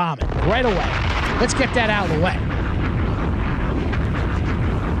line bombing right away. Let's get that out of the way.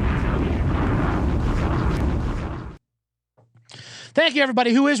 Thank you,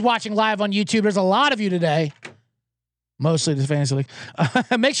 everybody who is watching live on YouTube. There's a lot of you today. Mostly the Fantasy League.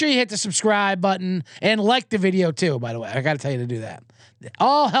 Make sure you hit the subscribe button and like the video too, by the way. I got to tell you to do that. It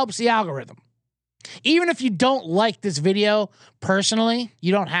all helps the algorithm. Even if you don't like this video personally,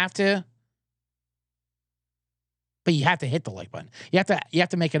 you don't have to. But you have to hit the like button. You have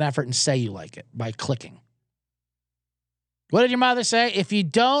to make an effort and say you like it by clicking. What did your mother say? If you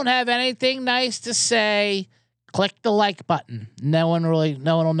don't have anything nice to say, click the like button. No one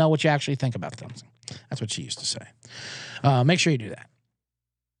will know what you actually think about something. That's what she used to say. Make sure you do that.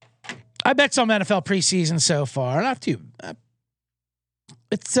 I bet some NFL preseason so far. Not too.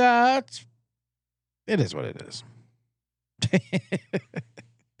 It is what it is.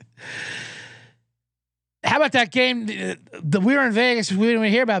 How about that game? We were in Vegas. We didn't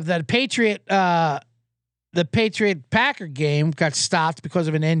even hear about that. The Patriot Packer game got stopped because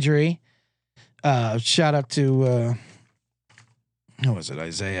of an injury. Shout out to who was it?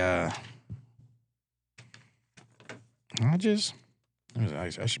 Isaiah Hodges. I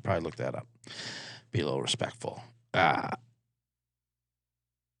should probably look that up. Be a little respectful.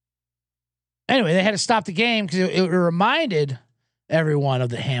 Anyway, they had to stop the game because it reminded everyone of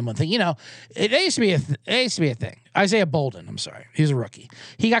the Hamlin thing. You know, it used to be a thing. Isaiah Bolden, I'm sorry, he's a rookie.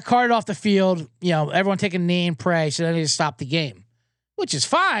 He got carted off the field. You know, everyone taking a knee and pray, so then they just stopped the game, which is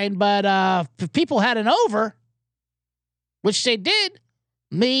fine. But if people had an over, which they did,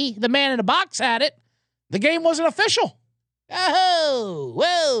 me, the man in the box, had it. The game wasn't official. Oh,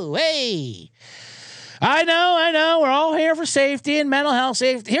 whoa, hey. I know. We're all here for safety and mental health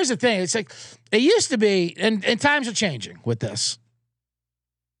safety. Here's the thing. It's like it used to be, and times are changing with this.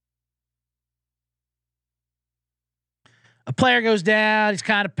 A player goes down. He's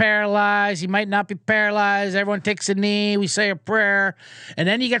kind of paralyzed. He might not be paralyzed. Everyone takes a knee. We say a prayer. And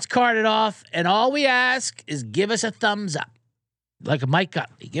then he gets carted off. And all we ask is give us a thumbs up. Like a Mike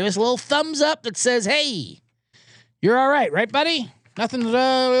Gutley. Give us a little thumbs up that says, hey, you're all right, buddy? Nothing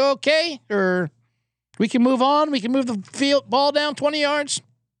okay? Or we can move on. We can move the ball down 20 yards.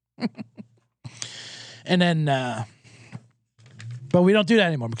 And then, but we don't do that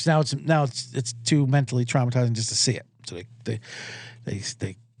anymore because now it's too mentally traumatizing just to see it. So they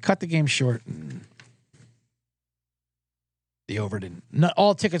cut the game short and the over didn't.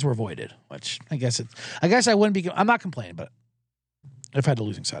 All tickets were voided, which I guess I wouldn't be. I'm not complaining, but if I had the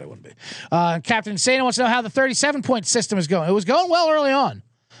losing side, I wouldn't be. Captain Insano wants to know how the 37-point system is going. It was going well early on,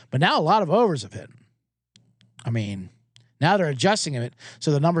 but now a lot of overs have hit. I mean, now they're adjusting it,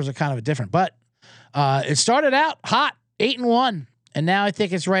 so the numbers are kind of different. But it started out hot, 8-1. And now I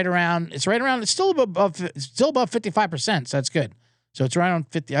think it's right around. It's still above 55%. So that's good. So it's right around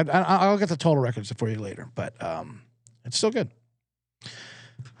 50. I'll get the total records for you later, but it's still good.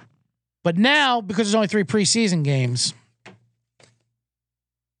 But now because there's only 3 preseason games,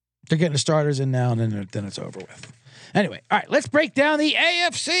 they're getting the starters in now, and then it's over with. Anyway, all right, let's break down the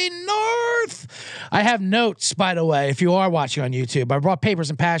AFC North. I have notes, by the way, if you are watching on YouTube. I brought Papers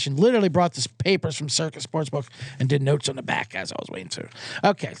and Passion, literally brought this papers from Circus Sportsbook and did notes on the back as I was waiting to.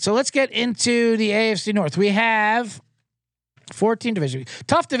 Okay, so let's get into the AFC North. We have 14 divisions.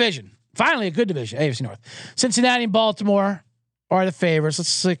 Tough division. Finally, a good division, AFC North. Cincinnati and Baltimore are the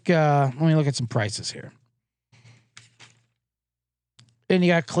favorites. Let me look at some prices here. Then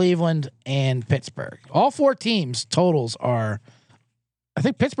you got Cleveland and Pittsburgh. All 4 teams totals are, I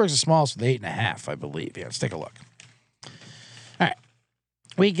think Pittsburgh's the smallest with 8.5, I believe. Yeah, let's take a look. All right.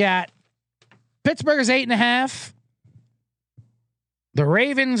 We got Pittsburgh is 8.5. The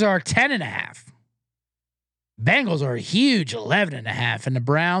Ravens are 10.5. Bengals are a huge 11.5, and the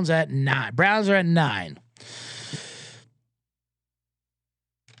Browns at 9. Browns are at 9.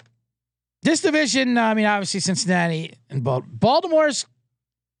 This division, I mean, obviously Cincinnati and Baltimore's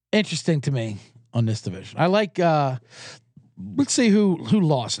interesting to me on this division. I like. Let's see who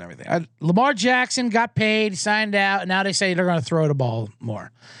lost and everything. Lamar Jackson got paid, signed out, and now they say they're going to throw the ball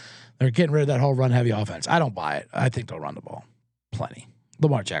more. They're getting rid of that whole run-heavy offense. I don't buy it. I think they'll run the ball plenty.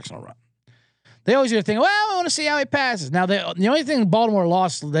 Lamar Jackson will run. They always do the thing, well, I want to see how he passes. Now, the only thing Baltimore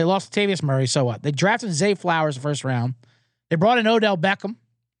lost, they lost Latavius Murray, so what? They drafted Zay Flowers the first round. They brought in Odell Beckham,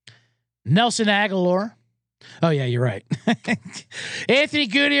 Nelson Aguilar. Oh, yeah, you're right. Anthony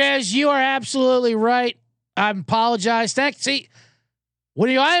Gutierrez, you are absolutely right. I apologize. See,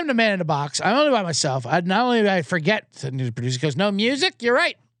 I am the man in the box. I'm only by myself. Not only do I forget to produce because no music. You're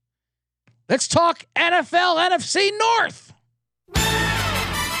right. Let's talk NFL NFC North.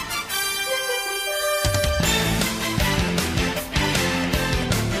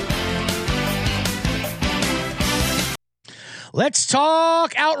 Let's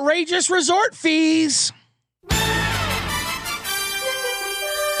talk outrageous resort fees.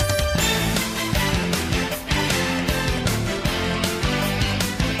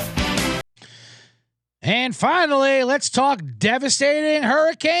 And finally, let's talk devastating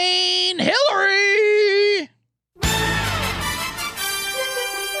Hurricane Hillary.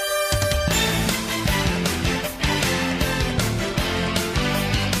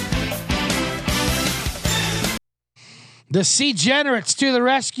 The Sea-generates to the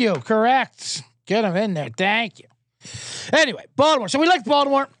rescue. Correct. Get them in there. Thank you. Anyway, Baltimore. So we like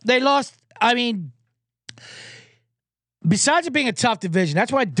Baltimore. They lost. I mean, besides it being a tough division,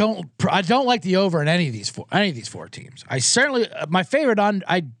 that's why I don't like the over in any of these four teams. I certainly my favorite on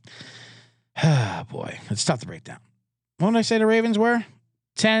boy, it's tough to break down. What did I say the Ravens were?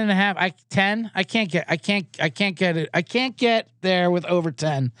 10.5. 10. I can't get it. I can't get there with over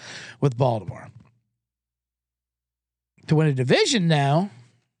 10 with Baltimore. To win a division now.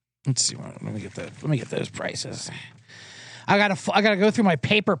 Let's see. Let me get those prices. I gotta go through my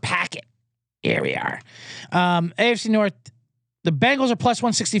paper packet. Here we are. AFC North, the Bengals are plus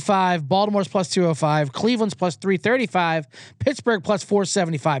 165, Baltimore's plus 205, Cleveland's plus 335, Pittsburgh plus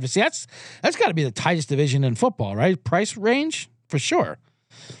 475. See, that's got to be the tightest division in football, right? Price range for sure.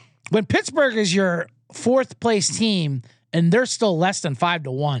 When Pittsburgh is your fourth place team and they're still less than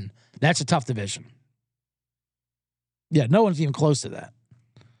 5-1, that's a tough division. Yeah, no one's even close to that.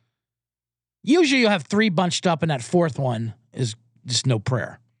 Usually you'll have three bunched up, and that fourth one is just no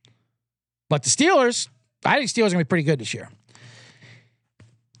prayer. But the Steelers, I think Steelers are going to be pretty good this year.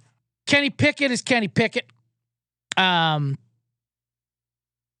 Kenny Pickett is Kenny Pickett. People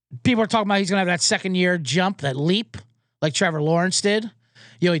are talking about he's going to have that second year jump, that leap, like Trevor Lawrence did.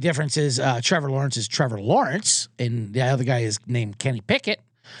 The only difference is Trevor Lawrence is Trevor Lawrence, and the other guy is named Kenny Pickett.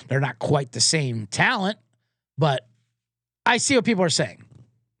 They're not quite the same talent, but I see what people are saying.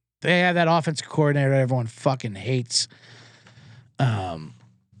 They have that offensive coordinator everyone fucking hates.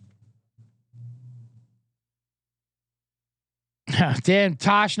 Damn,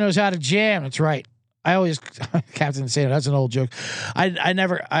 Tosh knows how to jam. That's right. I always, Captain Insano, that's an old joke. I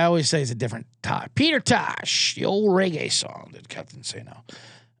always say it's a different Tosh. Peter Tosh, the old reggae song that Captain Insano.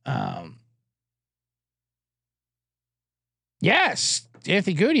 Yes,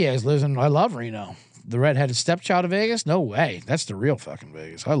 Anthony Gutierrez lives in, I love Reno. The redheaded stepchild of Vegas? No way. That's the real fucking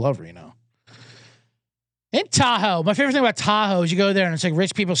Vegas. I love Reno. In Tahoe, my favorite thing about Tahoe is you go there and it's like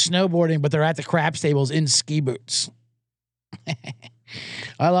rich people snowboarding, but they're at the crap stables in ski boots.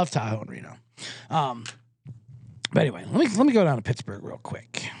 I love Tahoe and Reno. But anyway, let me go down to Pittsburgh real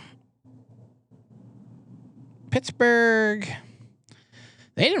quick. Pittsburgh,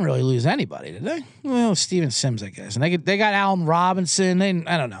 they didn't really lose anybody, did they? Well, Steven Sims, I guess, and they got Allen Robinson.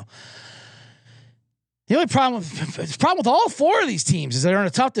 I don't know. The only problem with all four of these teams is they're in a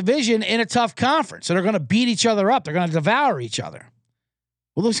tough division in a tough conference, so they're going to beat each other up. They're going to devour each other.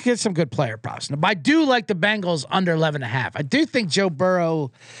 Well, let's get some good player props. But I do like the Bengals under 11.5. I do think Joe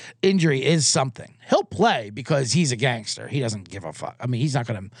Burrow injury is something. He'll play because he's a gangster. He doesn't give a fuck. I mean, he's not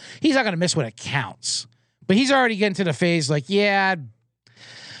gonna miss when it counts. But he's already getting to the phase like, yeah,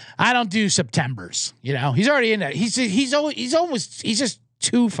 I don't do Septembers. You know, he's already in that. He's just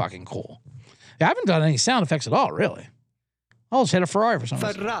too fucking cool. I haven't done any sound effects at all, really. I'll just hit a Ferrari for some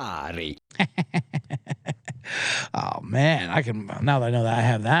reason. Ferrari. Oh man, I can now that I know that I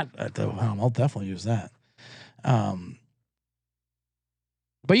have that at the helm, I'll definitely use that. But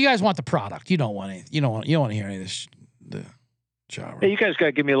you guys want the product. You don't want any. You don't want to hear any of this. The shower. Hey, you guys got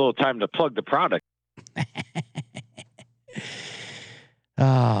to give me a little time to plug the product.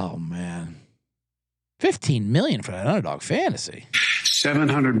 Oh man, 15 million for that underdog fantasy.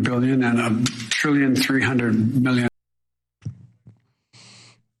 700 billion and $1,300,000,000,000.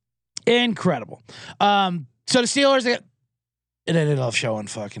 Incredible. So the Steelers, And then it'll show on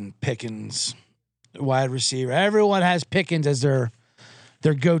fucking Pickens, wide receiver. Everyone has Pickens as their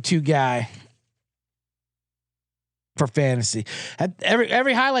go-to guy for fantasy.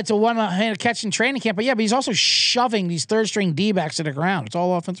 Every highlight's a one-handed catch in training camp, but he's also shoving these third-string D-backs to the ground. It's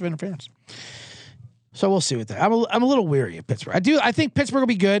all offensive interference. So we'll see with that. I'm a little weary of Pittsburgh. I think Pittsburgh will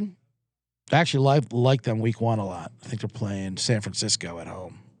be good. I actually like them week 1 a lot. I think they're playing San Francisco at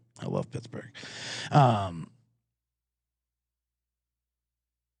home. I love Pittsburgh.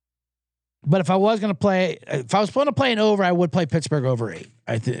 But if I was planning to play an over, I would play Pittsburgh over 8.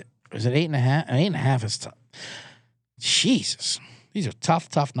 I think is it 8.5? 8.5 is tough. Jesus, these are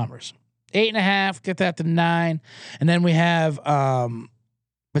tough numbers. 8.5, get that to 9, and then we have.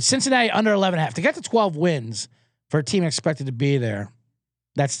 But Cincinnati under 11.5 to get to 12 wins for a team expected to be there.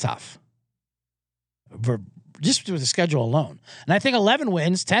 That's tough. For just with the schedule alone, and I think 11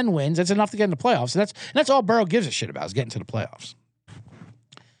 wins, 10 wins, that's enough to get in the playoffs. And that's all Burrow gives a shit about is getting to the playoffs.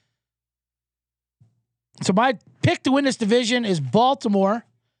 So my pick to win this division is Baltimore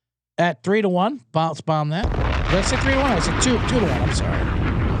at 3-1. Let's bomb that. Did I say 3-1? I said 2-1. I'm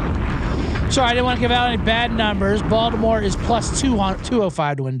sorry. Sorry, I didn't want to give out any bad numbers. Baltimore is plus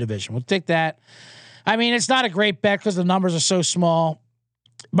 205 to win the division. We'll take that. I mean, it's not a great bet because the numbers are so small.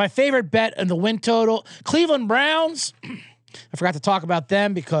 My favorite bet in the win total, Cleveland Browns. I forgot to talk about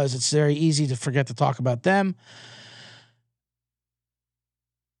them because it's very easy to forget to talk about them.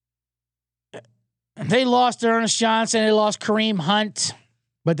 They lost Ernest Johnson. They lost Kareem Hunt.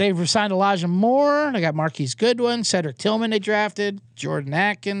 But they've signed Elijah Moore. They got Marquise Goodwin, Cedric Tillman they drafted, Jordan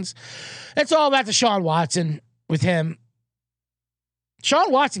Atkins. It's all about Deshaun Watson with him.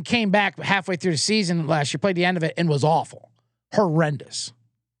 Deshaun Watson came back halfway through the season last year, played the end of it, and was awful. Horrendous.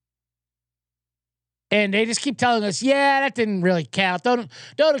 And they just keep telling us, that didn't really count. Don't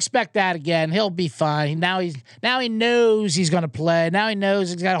expect that again. He'll be fine. Now he knows he's going to play. Now he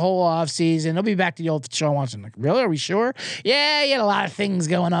knows he's got a whole offseason. He'll be back to the old Deshaun Watson. Like, really? Are we sure? Yeah, he had a lot of things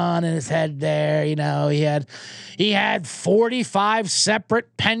going on in his head there. You know, he had 45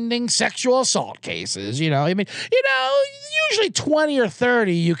 separate pending sexual assault cases. You know, I mean, usually 20 or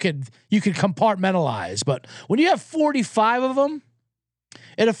 30 you could compartmentalize, but when you have 45 of them,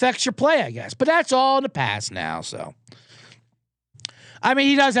 it affects your play, I guess. But that's all in the past now. So, I mean,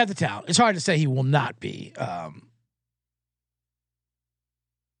 he does have the talent. It's hard to say he will not be.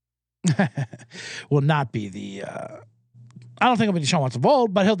 Will not be the. I don't think he'll be Deshaun Watson of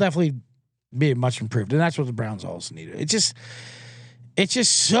old, but he'll definitely be much improved, and that's what the Browns also need. It's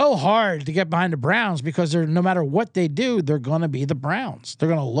just so hard to get behind the Browns because no matter what they do, they're going to be the Browns. They're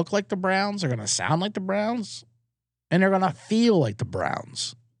going to look like the Browns. They're going to sound like the Browns. And they're going to feel like the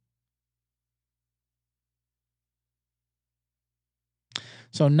Browns.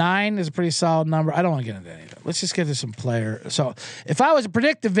 So 9 is a pretty solid number. I don't want to get into any of that. Let's just get to some player. So if I was to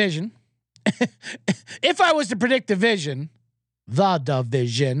predict division, the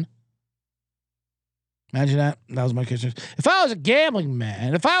division. Imagine that. That was my question. If I was a gambling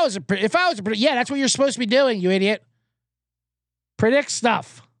man, yeah, that's what you're supposed to be doing, you idiot. Predict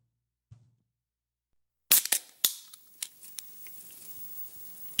stuff.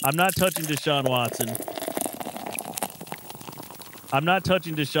 I'm not touching Deshaun Watson.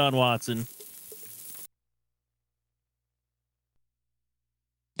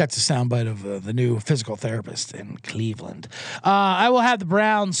 That's a soundbite of the new physical therapist in Cleveland. I will have the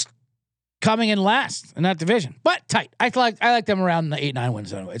Browns coming in last in that division, but tight. I like them around the 8-9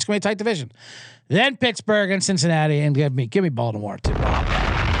 wins anyway. It's going to be a tight division. Then Pittsburgh and Cincinnati, and give me Baltimore too.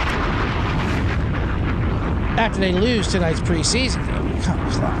 After they lose tonight's preseason.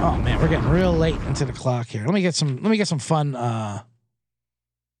 Oh man, we're getting real late into the clock here. Let me get some fun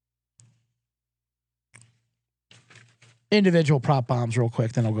individual prop bombs real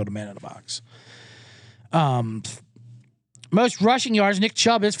quick, then I'll go to man in the box. Most rushing yards, Nick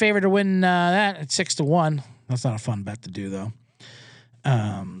Chubb is favored to win that at 6-1. That's not a fun bet to do though.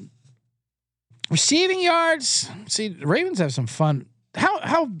 Receiving yards, see the Ravens have some fun.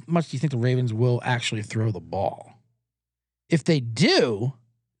 How much do you think the Ravens will actually throw the ball? If they do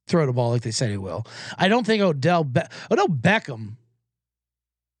throw the ball like they say they will, I don't think Odell Beckham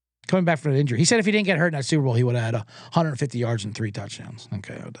coming back from an injury. He said if he didn't get hurt in that Super Bowl, he would have had 150 yards and 3 touchdowns.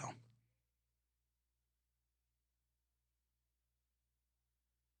 Okay, Odell.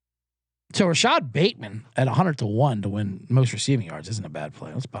 So Rashad Bateman at 100-1 to win most receiving yards isn't a bad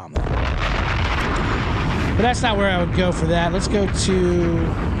play. Let's bomb that. But that's not where I would go for that. Let's go to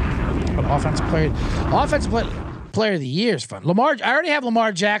offensive player of the year is fun. I already have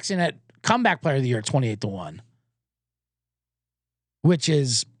Lamar Jackson at comeback player of the year at 28-1, which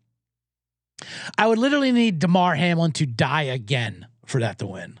is I would literally need DeMar Hamlin to die again for that to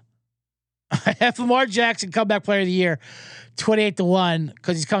win. I have Lamar Jackson comeback player of the year, 28-1,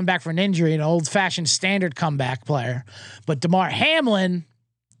 because he's coming back for an injury, an old-fashioned standard comeback player. But DeMar Hamlin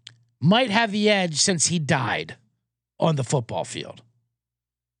might have the edge since he died on the football field.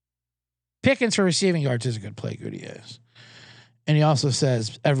 Pickens for receiving yards is a good play. Good he is. And he also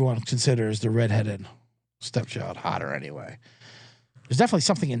says everyone considers the redheaded stepchild hotter anyway. There's definitely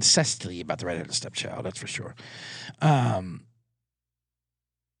something incestly about the redheaded stepchild, that's for sure.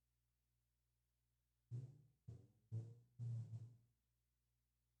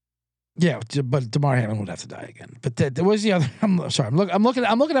 Yeah, but DeMar Hamlin would have to die again. But there was the other. I'm sorry. I'm looking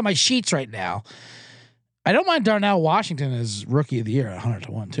at my sheets right now. I don't mind Darnell Washington as rookie of the year at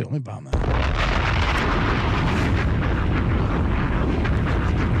 100-1 too. Let me bomb that.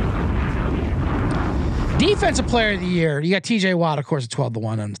 Defensive player of the year. You got TJ Watt, of course, at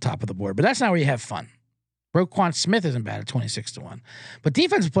 12-1 on the top of the board. But that's not where you have fun. Roquan Smith isn't bad at 26-1. But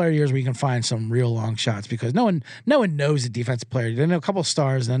defensive player of the year is where you can find some real long shots because no one knows the defensive player. They know a couple of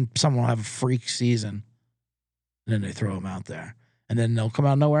stars, and then someone will have a freak season. And then they throw them out there. And then they'll come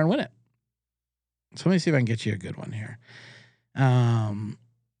out of nowhere and win it. So let me see if I can get you a good one here. Kyle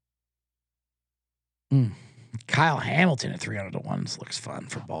Hamilton at 300-1 looks fun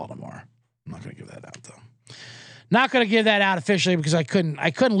for Baltimore. I'm not going to give that out though. Not going to give that out officially because I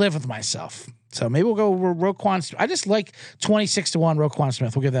couldn't live with myself. So maybe we'll go Roquan. I just like 26-1 Roquan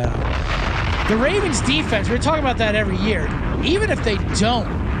Smith. We'll give that out. The Ravens defense, we're talking about that every year. Even if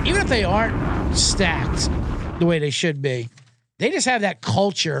they aren't stacked the way they should be, they just have that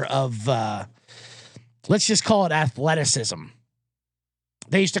culture of, let's just call it athleticism.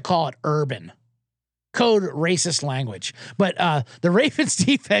 They used to call it urban. Code racist language. But the Ravens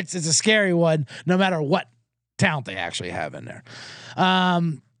defense is a scary one no matter what talent they actually have in there.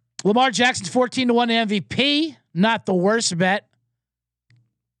 Lamar Jackson's 14-1 MVP. Not the worst bet.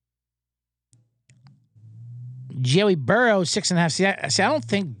 Joey Burrow 6.5. See,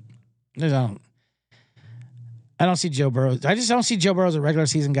 I don't see Joe Burrow. I just don't see Joe Burrow as a regular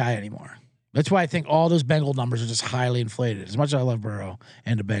season guy anymore. That's why I think all those Bengal numbers are just highly inflated. As much as I love Burrow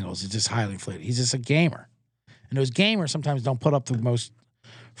and the Bengals, it's just highly inflated. He's just a gamer. And those gamers sometimes don't put up the most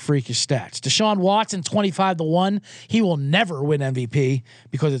freakish stats. Deshaun Watson, 25-1. He will never win MVP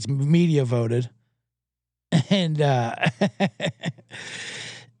because it's media voted. And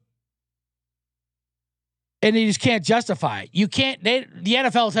and you just can't justify it. You can't. The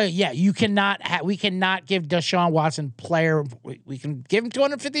NFL will tell you, yeah, you cannot. We cannot give Deshaun Watson player. We can give him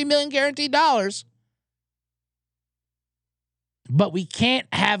 $250 million guaranteed dollars, but we can't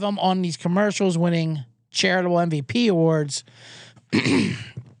have him on these commercials winning charitable MVP awards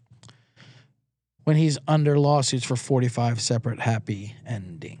when he's under lawsuits for 45 separate happy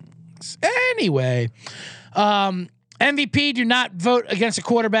endings. Anyway, MVP, do not vote against a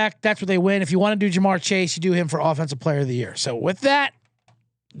quarterback. That's what they win. If you want to do Jamar Chase, you do him for Offensive Player of the Year. So with that,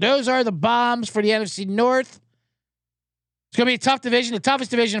 those are the bombs for the NFC North. It's going to be a tough division, the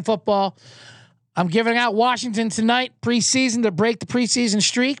toughest division in football. I'm giving out Washington tonight, preseason, to break the preseason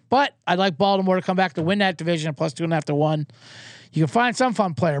streak, but I'd like Baltimore to come back to win that division at +2.5-1. You can find some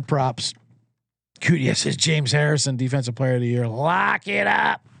fun player props. QDS says James Harrison, Defensive Player of the Year. Lock it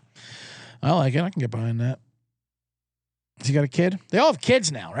up. I like it. I can get behind that. Has he got a kid? They all have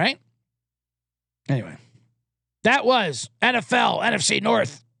kids now, right? Anyway, that was NFL NFC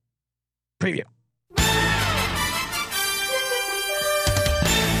North preview.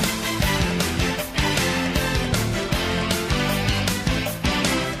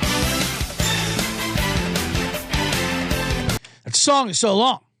 That song is so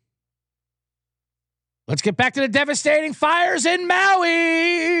long. Let's get back to the devastating fires in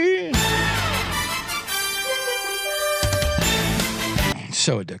Maui.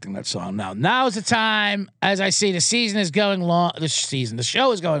 So addicting, that song. Now's the time. As I see, the season is going long. The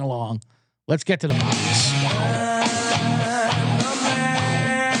show is going long. Let's get to the box.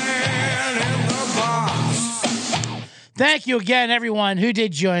 Thank you again, everyone who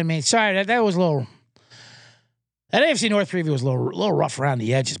did join me. Sorry, that was a little. That AFC North preview was a little rough around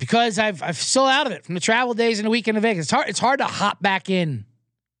the edges because I'm still out of it from the travel days and the weekend in Vegas. It's hard to hop back in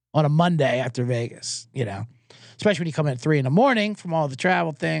on a Monday after Vegas, you know. Especially when you come in at 3 a.m. from all the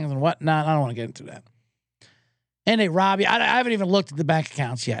travel things and whatnot. I don't want to get into that. And they rob you. I haven't even looked at the bank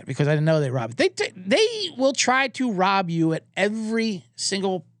accounts yet because I didn't know they rob you. They will try to rob you at every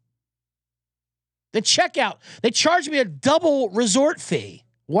single. The checkout. They charge me a double resort fee.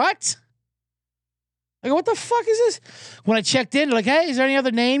 What? I go, what the fuck is this? When I checked in, they're like, hey, is there any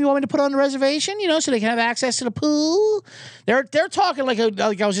other name you want me to put on the reservation? You know, so they can have access to the pool. They're talking like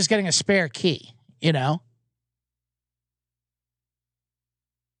I was just getting a spare key, you know?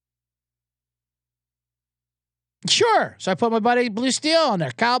 Sure. So I put my buddy Blue Steel on there,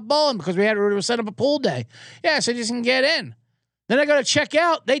 Kyle Bowen, because we were set up a pool day. Yeah, so he just can get in. Then I go to check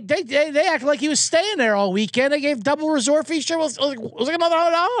out. They acted like he was staying there all weekend. They gave double resort fee. Sure, it was like another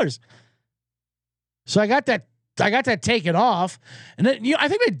 $100. So I got that taken off, and then I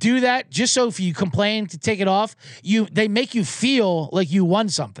think they do that just so if you complain to take it off, they make you feel like you won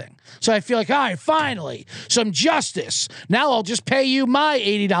something. So I feel like, all right, finally some justice. Now I'll just pay you my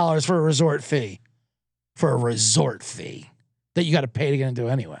 $80 for a resort fee. For a resort fee that you got to pay to get into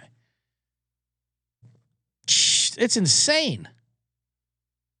anyway. It's insane.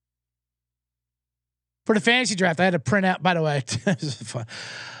 For the fantasy draft, I had to print out. By the way, this is fun.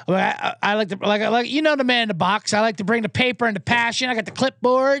 I like to you know the man in the box. I like to bring the paper and the passion. I got the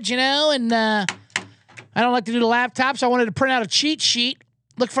clipboards, you know, and I don't like to do the laptop, so I wanted to print out a cheat sheet.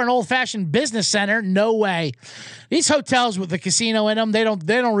 Look for an old-fashioned business center. No way. These hotels with the casino in them, they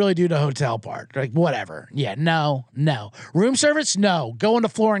don't really do the hotel part. Like whatever. Yeah, no. Room service? No. Go on the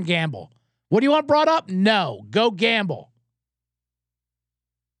floor and gamble. What do you want brought up? No. Go gamble.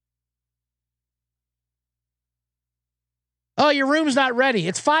 Oh, your room's not ready.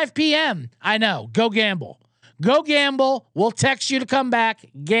 It's 5 p.m. I know. Go gamble. Go gamble. We'll text you to come back.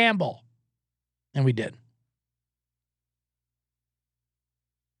 Gamble. And we did.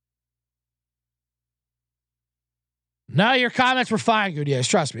 No, your comments were fine, good. Yes,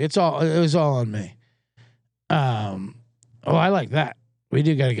 trust me. It was all on me. I like that. We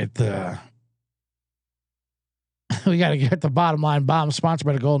do got to get the bottom line bomb sponsored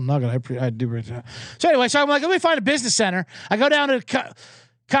by the Golden Nugget. I do bring that. So anyway, so I'm like, let me find a business center. I go down to the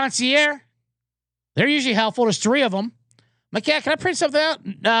concierge. They're usually helpful. There's 3 of them. I'm like, yeah, can I print something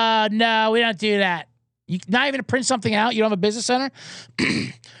out? No, we don't do that. You not even to print something out. You don't have a business center.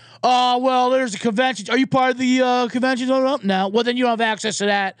 Oh, well, there's a convention. Are you part of the convention? No. Well, then you don't have access to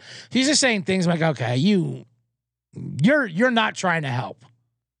that. He's just saying things like, okay, you're not trying to help.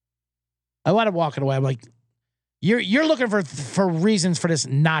 I wound up walking away. I'm like, you're looking for reasons for this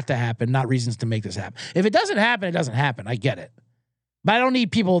not to happen, not reasons to make this happen. If it doesn't happen, it doesn't happen. I get it. But I don't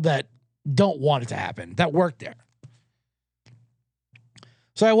need people that don't want it to happen, that work there.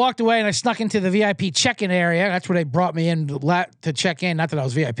 So I walked away and I snuck into the VIP check-in area. That's where they brought me in to check in. Not that I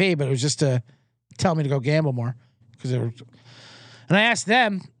was VIP, but it was just to tell me to go gamble more. And I asked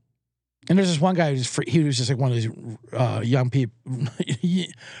them, and there's this one guy he was just like one of these young people,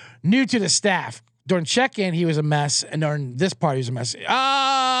 new to the staff. During check-in, he was a mess, and during this part, he was a mess.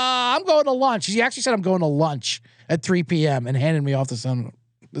 I'm going to lunch. He actually said I'm going to lunch at 3 p.m. and handed me off to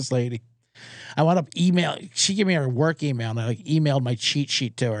this lady. I wound up emailing. She gave me her work email, and I emailed my cheat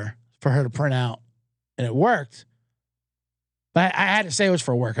sheet to her for her to print out, and it worked. But I had to say it was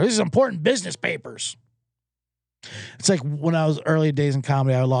for work. This is important business papers. It's like when I was early days in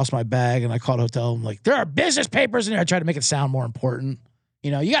comedy, I lost my bag, and I called a hotel. I'm like, there are business papers in there. I tried to make it sound more important. You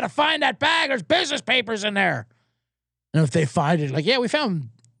know, you got to find that bag. There's business papers in there. And if they find it, like, yeah, we found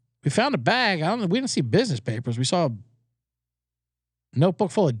a bag. We didn't see business papers. We saw a notebook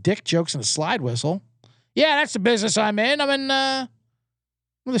full of dick jokes and a slide whistle. Yeah, that's the business I'm in. I'm the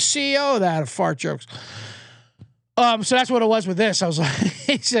CEO of that, of fart jokes. So that's what it was with this. I was like,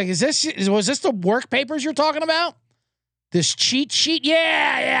 he's like, was this the work papers you're talking about? This cheat sheet?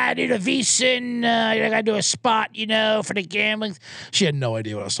 Yeah, I need a VSIN. I gotta do a spot, for the gambling. She had no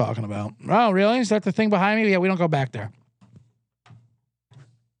idea what I was talking about. Oh, really? Is that the thing behind me? Yeah, we don't go back there.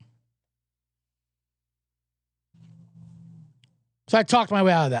 So I talked my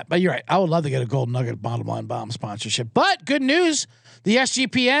way out of that. But you're right. I would love to get a Golden Nugget Bottom Line Bomb sponsorship. But good news, the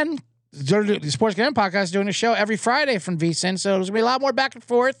SGPN, the Sports Gambling Podcast, is doing a show every Friday from VSIN. So there's going to be a lot more back and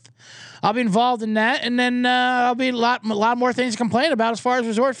forth. I'll be involved in that. And then I'll be a lot more things to complain about as far as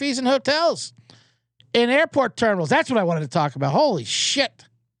resort fees and hotels. In airport terminals. That's what I wanted to talk about. Holy shit.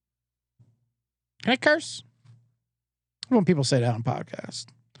 Can I curse? When people say that on podcasts.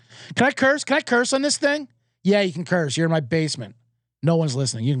 Can I curse? Can I curse on this thing? Yeah, you can curse. You're in my basement. No one's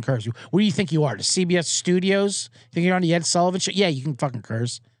listening. You can curse. What do you think you are? The CBS Studios? Think you're on the Ed Sullivan show? Yeah, you can fucking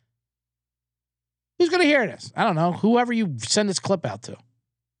curse. Who's going to hear this? I don't know. Whoever you send this clip out to.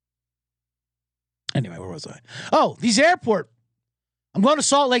 Anyway, where was I? Oh, I'm going to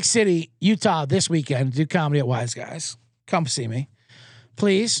Salt Lake City, Utah this weekend to do comedy at Wise Guys. Come see me.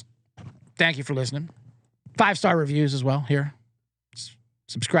 Please. Thank you for listening. 5-star reviews as well here.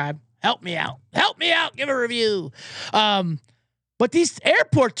 Subscribe. Help me out. Give a review. But these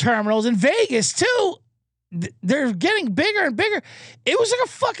airport terminals in Vegas too, they're getting bigger and bigger. It was like a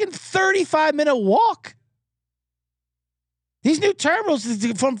fucking 35-minute walk. These new terminals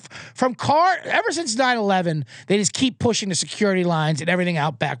from car ever since 9/11, they just keep pushing the security lines and everything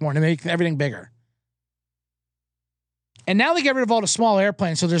out back more to make everything bigger. And now they get rid of all the small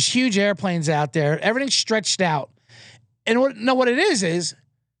airplanes, so there's huge airplanes out there. Everything's stretched out. And what it is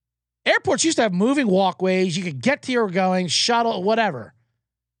airports used to have moving walkways. You could get to your going, shuttle, whatever.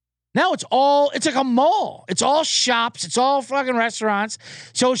 Now it's like a mall. It's all shops. It's all fucking restaurants.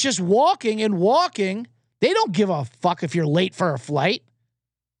 So it's just walking and walking. They don't give a fuck if you're late for a flight.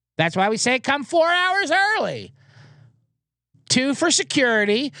 That's why we say come 4 hours early. 2 for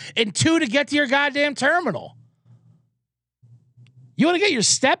security and 2 to get to your goddamn terminal. You want to get your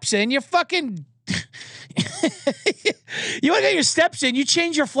steps in, you fucking... you want to get your steps in, you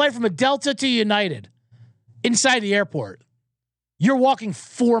change your flight from a Delta to United inside the airport. You're walking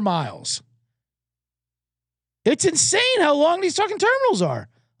 4 miles. It's insane how long these fucking terminals are.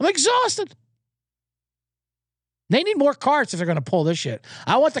 I'm exhausted. They need more carts if they're going to pull this shit.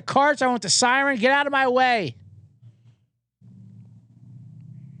 I want the carts. I want the siren. Get out of my way.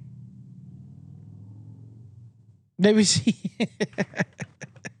 Maybe see.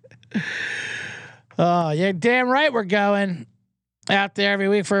 Oh, you're damn right we're going out there every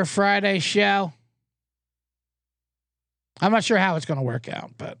week for a Friday show. I'm not sure how it's going to work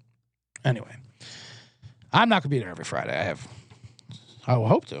out, but anyway. I'm not going to be there every Friday. I will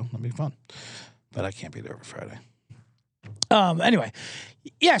hope to. That'd be fun. But I can't be there every Friday. Anyway,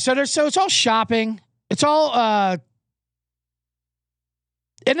 yeah. So it's all shopping. It's all, and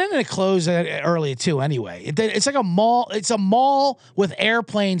then it closed early too. Anyway, it's like a mall. It's a mall with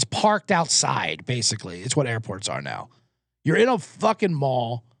airplanes parked outside. Basically, it's what airports are now. You're in a fucking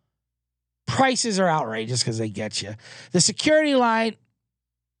mall. Prices are outrageous because they get you. The security line.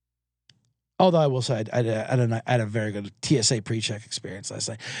 Although I will say I had a very good TSA pre-check experience last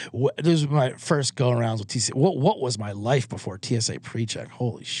night. This was my first going around with TSA. What was my life before TSA pre-check?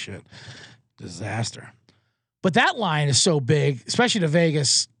 Holy shit. Disaster. But that line is so big, especially the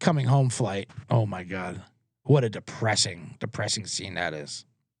Vegas coming home flight. Oh my God. What a depressing scene that is.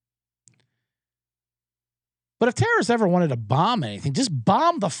 But if terrorists ever wanted to bomb anything, just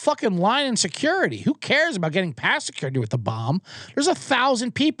bomb the fucking line in security. Who cares about getting past security with the bomb? There's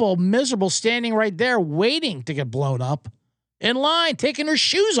 1,000 people miserable standing right there waiting to get blown up in line, taking their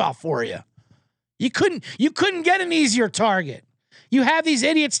shoes off for you. You couldn't get an easier target. You have these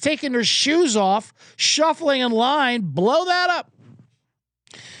idiots taking their shoes off, shuffling in line, blow that up.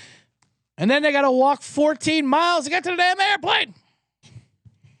 And then they got to walk 14 miles to get to the damn airplane.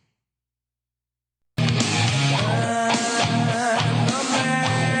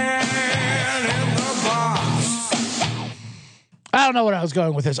 I don't know what I was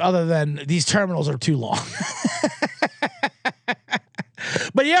going with this other than these terminals are too long.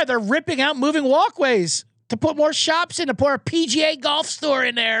 But yeah, they're ripping out moving walkways to put more shops in, to put a PGA golf store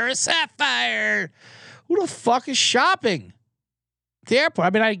in there, a Sapphire. Who the fuck is shopping at the airport? I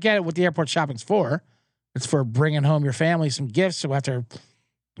mean, I get it what the airport shopping's for. It's for bringing home your family some gifts so after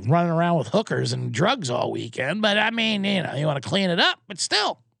running around with hookers and drugs all weekend. But I mean, you want to clean it up, but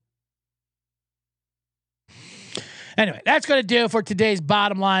still. Anyway, that's going to do it for today's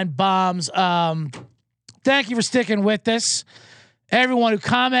Bottom Line Bombs. Thank you for sticking with us. Everyone who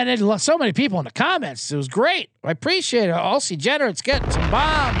commented, so many people in the comments. It was great. I appreciate it. Aussie Jenner, it's getting some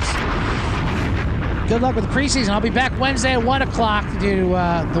bombs. Good luck with the preseason. I'll be back Wednesday at 1 o'clock to do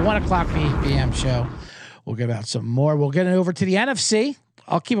the 1 o'clock PM show. We'll give out some more. We'll get it over to the NFC.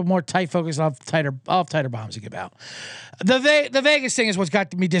 I'll keep it more tight focused. I'll have tighter bombs to give out. The Vegas thing is what's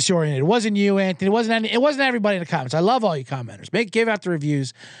got me disoriented. It wasn't you, Anthony. It wasn't everybody in the comments. I love all you commenters. Give out the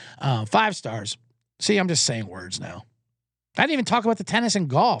reviews. 5 stars. See, I'm just saying words now. I didn't even talk about the tennis and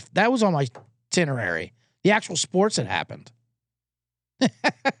golf. That was on my itinerary. The actual sports that happened.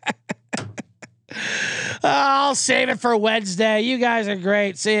 I'll save it for Wednesday. You guys are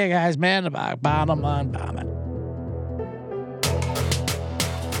great. See you guys, man. Bottom line, bomb it.